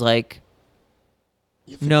 this is like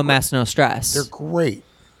no mess, no stress. They're great.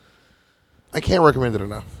 I can't recommend it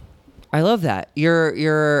enough. I love that.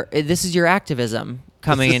 This is your activism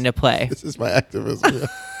coming into play. This is my activism.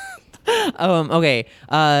 Yeah. Okay.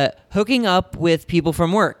 Hooking up with people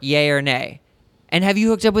from work, yay or nay? And have you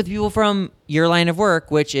hooked up with people from your line of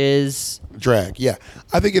work, which is Drag, yeah.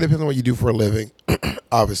 I think it depends on what you do for a living.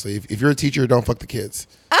 Obviously, if you're a teacher, don't fuck the kids.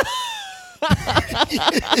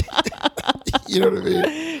 You know what I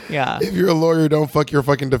mean? yeah. If you're a lawyer, don't fuck your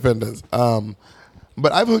fucking defendants.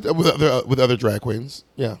 But I've hooked up with other drag queens.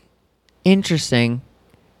 Yeah, Interesting.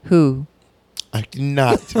 Who? I'm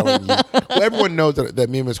not telling you. Well, everyone knows that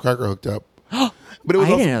me and Miss Cracker hooked up. But it was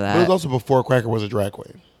I also, didn't know that. But it was also before Cracker was a drag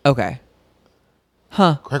queen. Okay.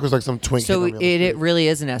 Huh. Cracker was like some twink. So kid on the other it street. really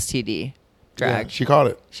is an STD drag. Yeah, she caught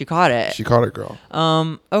it. She caught it. She caught it, girl.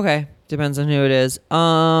 Okay. Depends on who it is.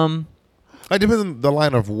 It depends on the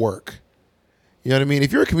line of work. You know what I mean?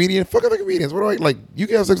 If you're a comedian, fuck other comedians. What do I like? You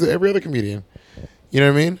can have sex with every other comedian. You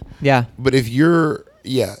know what I mean? Yeah. But if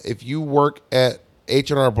you work at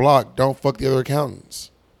H&R Block, don't fuck the other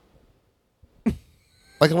accountants.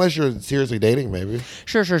 Like, unless you're seriously dating, maybe.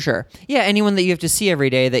 Sure. Yeah, anyone that you have to see every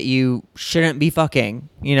day that you shouldn't be fucking,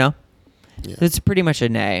 you know? Yeah. It's pretty much a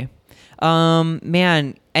nay.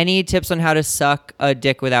 Man, any tips on how to suck a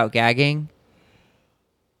dick without gagging?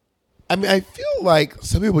 I mean, I feel like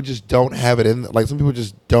some people just don't have it in. Like, some people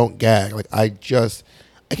just don't gag. Like, I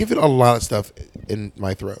can feel a lot of stuff in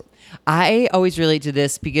my throat. I always relate to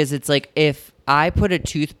this because it's like if I put a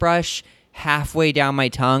toothbrush halfway down my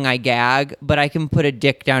tongue, I gag, but I can put a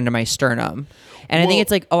dick down to my sternum. And I think Well-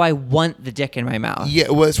 it's like, oh, I want the dick in my mouth. Yeah,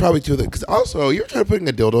 well, it's probably too. Because also, you ever try putting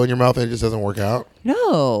a dildo in your mouth and it just doesn't work out?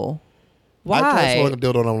 No. I tried swallowing Why?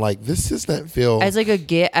 a dildo and I'm like, this doesn't feel. As like a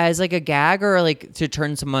gag or like to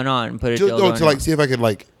turn someone on and put a Just dildo go in to like it? see if I could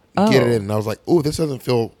like Oh. get it in. And I was like, oh, this doesn't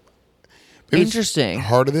feel. Maybe it's Interesting.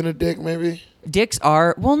 harder than a dick, maybe. Dicks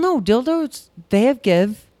are no dildos. They have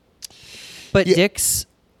give, but Yeah. dicks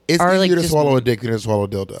It's are easier like to just swallow a dick than to swallow a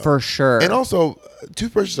dildo. for sure. And also,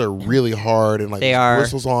 toothbrushes are really hard and like They there's are.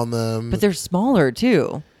 bristles on them. but they're smaller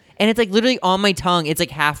too, and it's like literally on my tongue. It's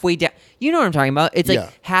like halfway down. You know what I'm talking about? It's like Yeah.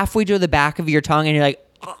 halfway to the back of your tongue, and you're like,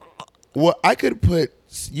 Well, I could put.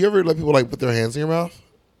 You ever let people like put their hands in your mouth?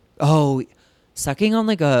 oh, sucking on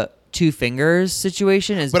like a 2 fingers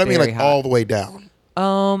situation is. But I mean, very like hot. all the way down. I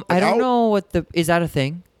don't I'll- know what is that a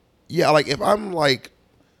thing? Yeah, like if I'm like,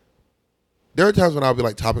 there are times when I'll be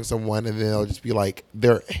like topping someone and then they'll just be like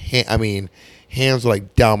hands are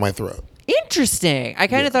like down my throat. Interesting. I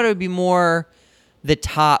kind Yeah. of thought it would be more the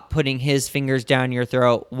top putting his fingers down your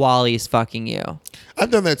throat while he's fucking you.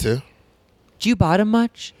 I've done that too. Do you bottom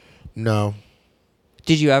much? No.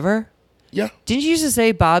 Did you ever? Yeah. Didn't you used to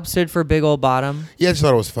say Bob stood for big old bottom? Yeah, I just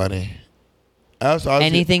thought it was funny. I also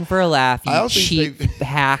Anything for a laugh, you I also cheap used to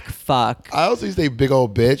hack fuck. I also used to say big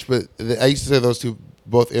old bitch, but I used to say those two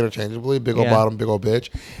both interchangeably, big old Yeah. bottom, big old bitch,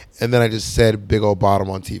 and then I just said big old bottom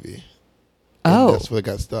on TV. And Oh. that's where it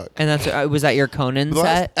got stuck. And that's was that your Conan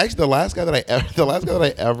set? The last guy that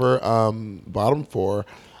I ever bottomed for,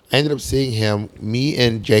 I ended up seeing him. Me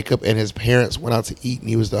and Jacob and his parents went out to eat, and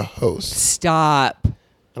he was the host. Stop.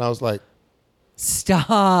 And I was like,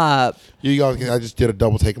 Stop. "You guys!" I just did a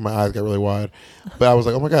double take, and my eyes got really wide. But I was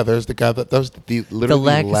like, "Oh my god, there's the guy that was literally the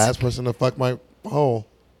legacy. last person to fuck my hole."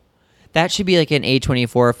 That should be like an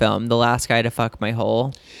A24 film. The last guy to fuck my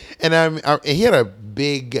hole. And he had a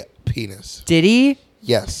big penis. Did he?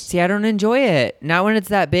 Yes. See, I don't enjoy it. Not when it's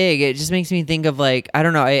that big. It just makes me think of like, I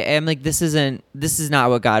don't know. I'm like, this is not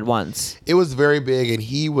what God wants. It was very big, and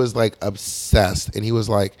he was like obsessed, and he was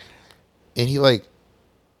like,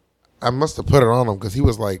 I must have put it on him because he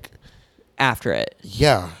was like, After it.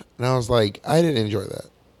 yeah, and I was like, I didn't enjoy that,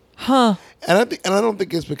 Huh. and I don't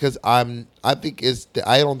think it's because I don't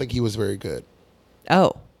think he was very good.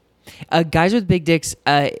 Oh. Guys with big dicks,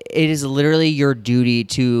 it is literally your duty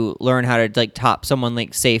to learn how to like top someone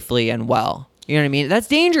like safely and well. You know what I mean? That's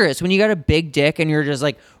dangerous when you got a big dick and you're just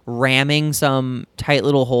like ramming some tight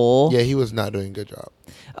little hole. Yeah, he was not doing a good job.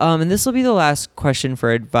 And this will be the last question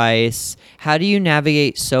for advice. How do you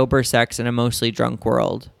navigate sober sex in a mostly drunk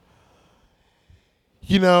world?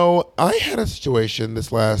 You know, I had a situation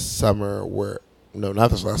this last summer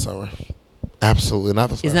not this last summer. Absolutely not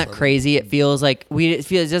this Isn't last that summer. crazy? It feels like it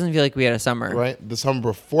doesn't feel like we had a summer. Right? The summer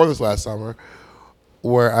before this last summer,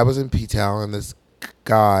 where I was in P-Town and this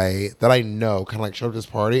guy that I know kind of like showed up at this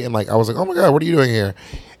party, and like I was like, oh my god, what are you doing here?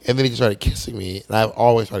 And then he just started kissing me, and I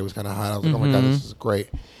always thought he was kind of hot. I was like, oh my god, this is great.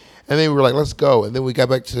 And then we were like, let's go. And then we got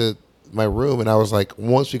back to my room, and I was like,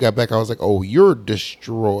 once we got back, I was like, oh, you're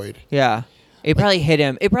destroyed. Yeah. It probably hit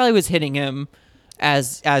him. It probably was hitting him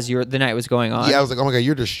as the night was going on. Yeah, I was like, oh my god,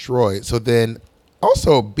 you're destroyed. So then,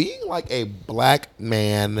 also being like a black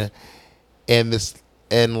man,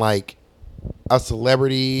 and like a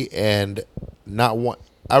celebrity, and not one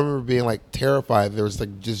I remember being like terrified. There was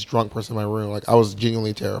like just drunk person in my room. Like I was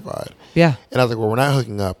genuinely terrified. Yeah. And I was like, well, we're not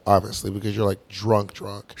hooking up, obviously, because you're like drunk.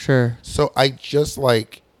 Sure. So I just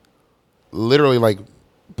like literally like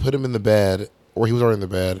put him in the bed, or he was already in the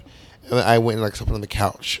bed, and then I went and like slept on the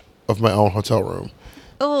couch of my own hotel room.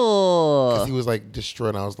 Oh. He was like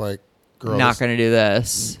distraught. And I was like, girl, Not going to do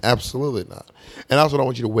this. absolutely not. And I also don't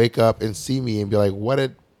want you to wake up and see me and be like, what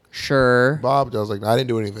did Sure. Bob do? I was like, no, I didn't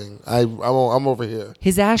do anything. I'm over here.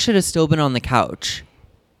 His ass should have still been on the couch.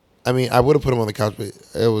 I mean, I would have put him on the couch, but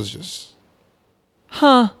it was just...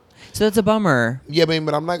 Huh. So that's a bummer. Yeah, I mean,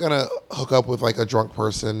 but I'm not going to hook up with like a drunk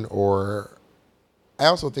person, or... I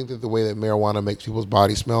also think that the way that marijuana makes people's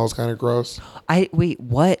body smell is kind of gross. Wait,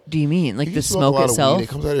 what do you mean? Like If the you smoke a smoke lot of itself? weed, it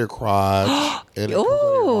comes out of your crotch. And it comes out of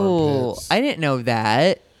your Oh, armpits. I didn't know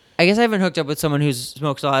that. I guess I haven't hooked up with someone who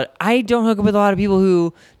smokes a lot. I don't hook up with a lot of people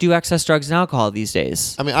who do excess drugs and alcohol these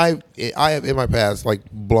days. I mean, I have in my past like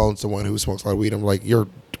blown someone who smokes a lot of weed. I'm like, your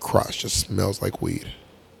crotch just smells like weed.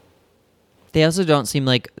 They also don't seem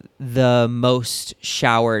like the most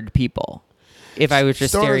showered people. If I was to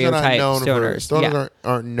stereotype stoners,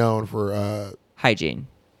 aren't known for hygiene.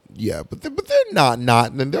 yeah, but they're not. And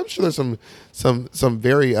I'm sure there's some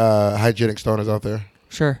very hygienic stoners out there.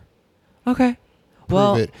 Sure. Okay. Prove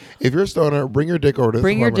Well, it. If you're a stoner, bring your dick over to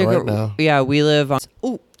bring this your dick apartment right now. Yeah, we live on.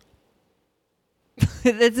 Ooh.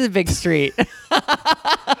 That's a big street.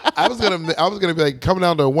 I was gonna be like coming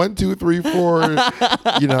down to 1, 2, 3, 4.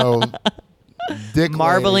 You know, dick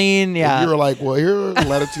Marbling, lane. yeah. And you were like, well, here's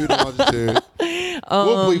latitude and longitude.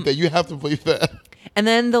 We'll bleep that. You have to bleep that. And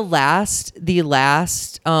then the last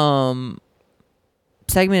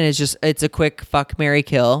segment is just, it's a quick fuck, marry,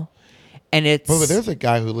 kill. And it's, But there's a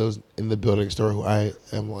guy who lives in the building store who I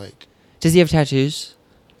am like, does he have tattoos?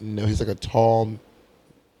 no, he's like a tall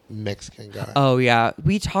Mexican guy. Oh yeah,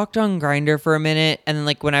 we talked on Grindr for a minute, and then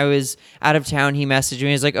like when I was out of town, he messaged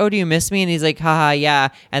me. He's like, "Oh, do you miss me?" And he's like, "Haha, yeah."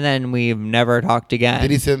 And then we've never talked again.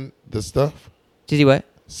 Did he send the stuff? Did he what?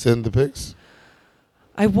 Send the pics?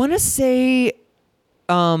 I want to say,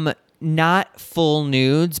 not full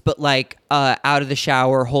nudes, but like out of the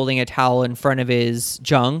shower, holding a towel in front of his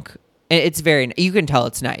junk. And it's very. You can tell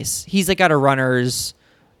it's nice. He's like got a runner's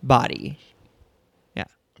body. Yeah.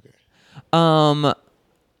 Okay.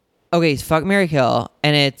 Okay, it's fuck, marry, kill,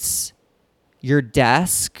 and it's your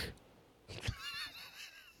desk,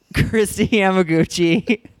 Christy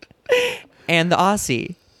Yamaguchi, and the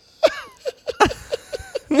Aussie.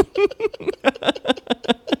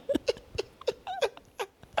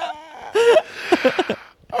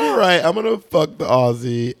 All right, I'm gonna fuck the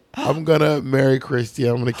Aussie. I'm gonna marry Christy.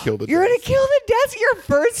 I'm gonna kill the You're desk. gonna kill the desk, your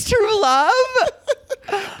first true love?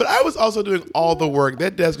 But I was also doing all the work.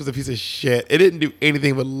 That desk was a piece of shit. It didn't do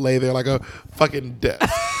anything but lay there like a fucking desk.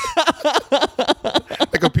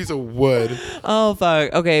 Like a piece of wood. Oh,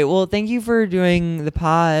 fuck. Okay, well, thank you for doing the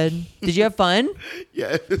pod. Did you have fun?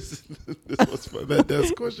 Yeah, this was fun. That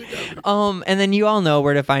desk question got me. And then you all know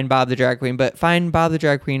where to find Bob the Drag Queen, but find Bob the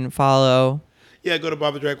Drag Queen, follow. Yeah, go to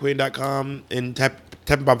bobthedragqueen.com and type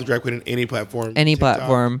in Bob the Drag Queen on any platform. Any TikTok,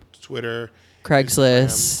 platform. Twitter.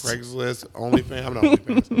 Craigslist. Instagram, Craigslist, OnlyFans. I'm not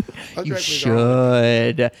OnlyFans. You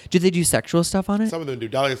should. Do they do sexual stuff on it? Some of them do.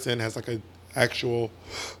 Dahlia Sin has like an actual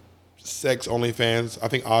sex OnlyFans. I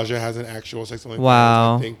think Aja has an actual sex OnlyFans.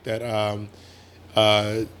 Wow. I think that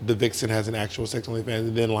the Vixen has an actual sex OnlyFans,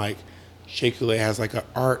 and then like Shea Coulee has like an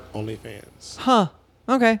art OnlyFans. Huh.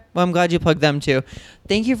 Okay. Well, I'm glad you plugged them too.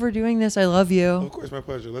 Thank you for doing this. I love you. Of course, my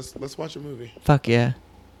pleasure. Let's watch a movie. Fuck yeah.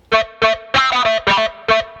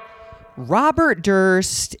 Robert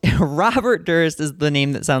Durst. Robert Durst is the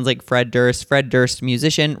name that sounds like Fred Durst. Fred Durst,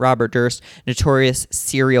 musician. Robert Durst, notorious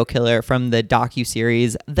serial killer from the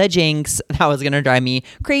docuseries The Jinx. That was going to drive me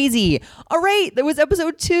crazy. All right, that was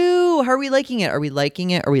episode 2. How are we liking it? Are we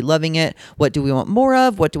liking it? Are we loving it? What do we want more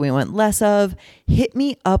of? What do we want less of? Hit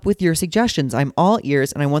me up with your suggestions. I'm all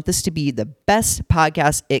ears, and I want this to be the best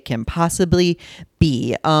podcast it can possibly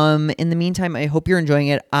be. In the meantime, I hope you're enjoying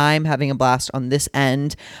it. I'm having a blast on this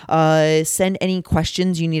end. Send any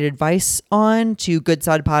questions you need advice on to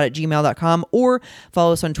goodsodpod@gmail.com, or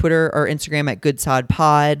follow us on Twitter or Instagram at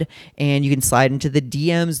goodsodpod, and you can slide into the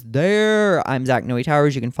DMs there. I'm Zach Noe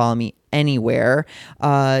Towers. You can follow me anywhere,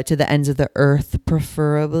 to the ends of the earth,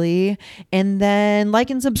 preferably. And then like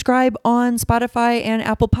and subscribe on Spotify and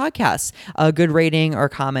Apple Podcasts. A good rating or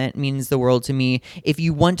comment means the world to me. If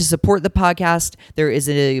you want to support the podcast, there is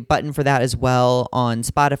a button for that as well on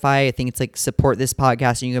Spotify. I think it's like support this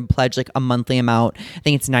podcast, and you can pledge like a monthly amount. I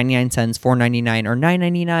think it's 99 cents, $4.99, or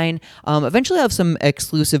 $9.99. Eventually I'll have some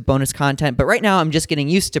exclusive bonus content, but right now I'm just getting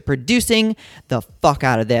used to producing the fuck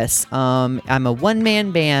out of this. I'm a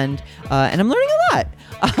one-man band, and I'm learning a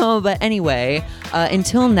lot. But anyway,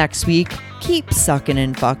 until next week, keep sucking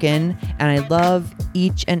and fucking, and I love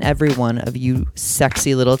each and every one of you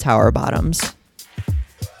sexy little tower bottoms.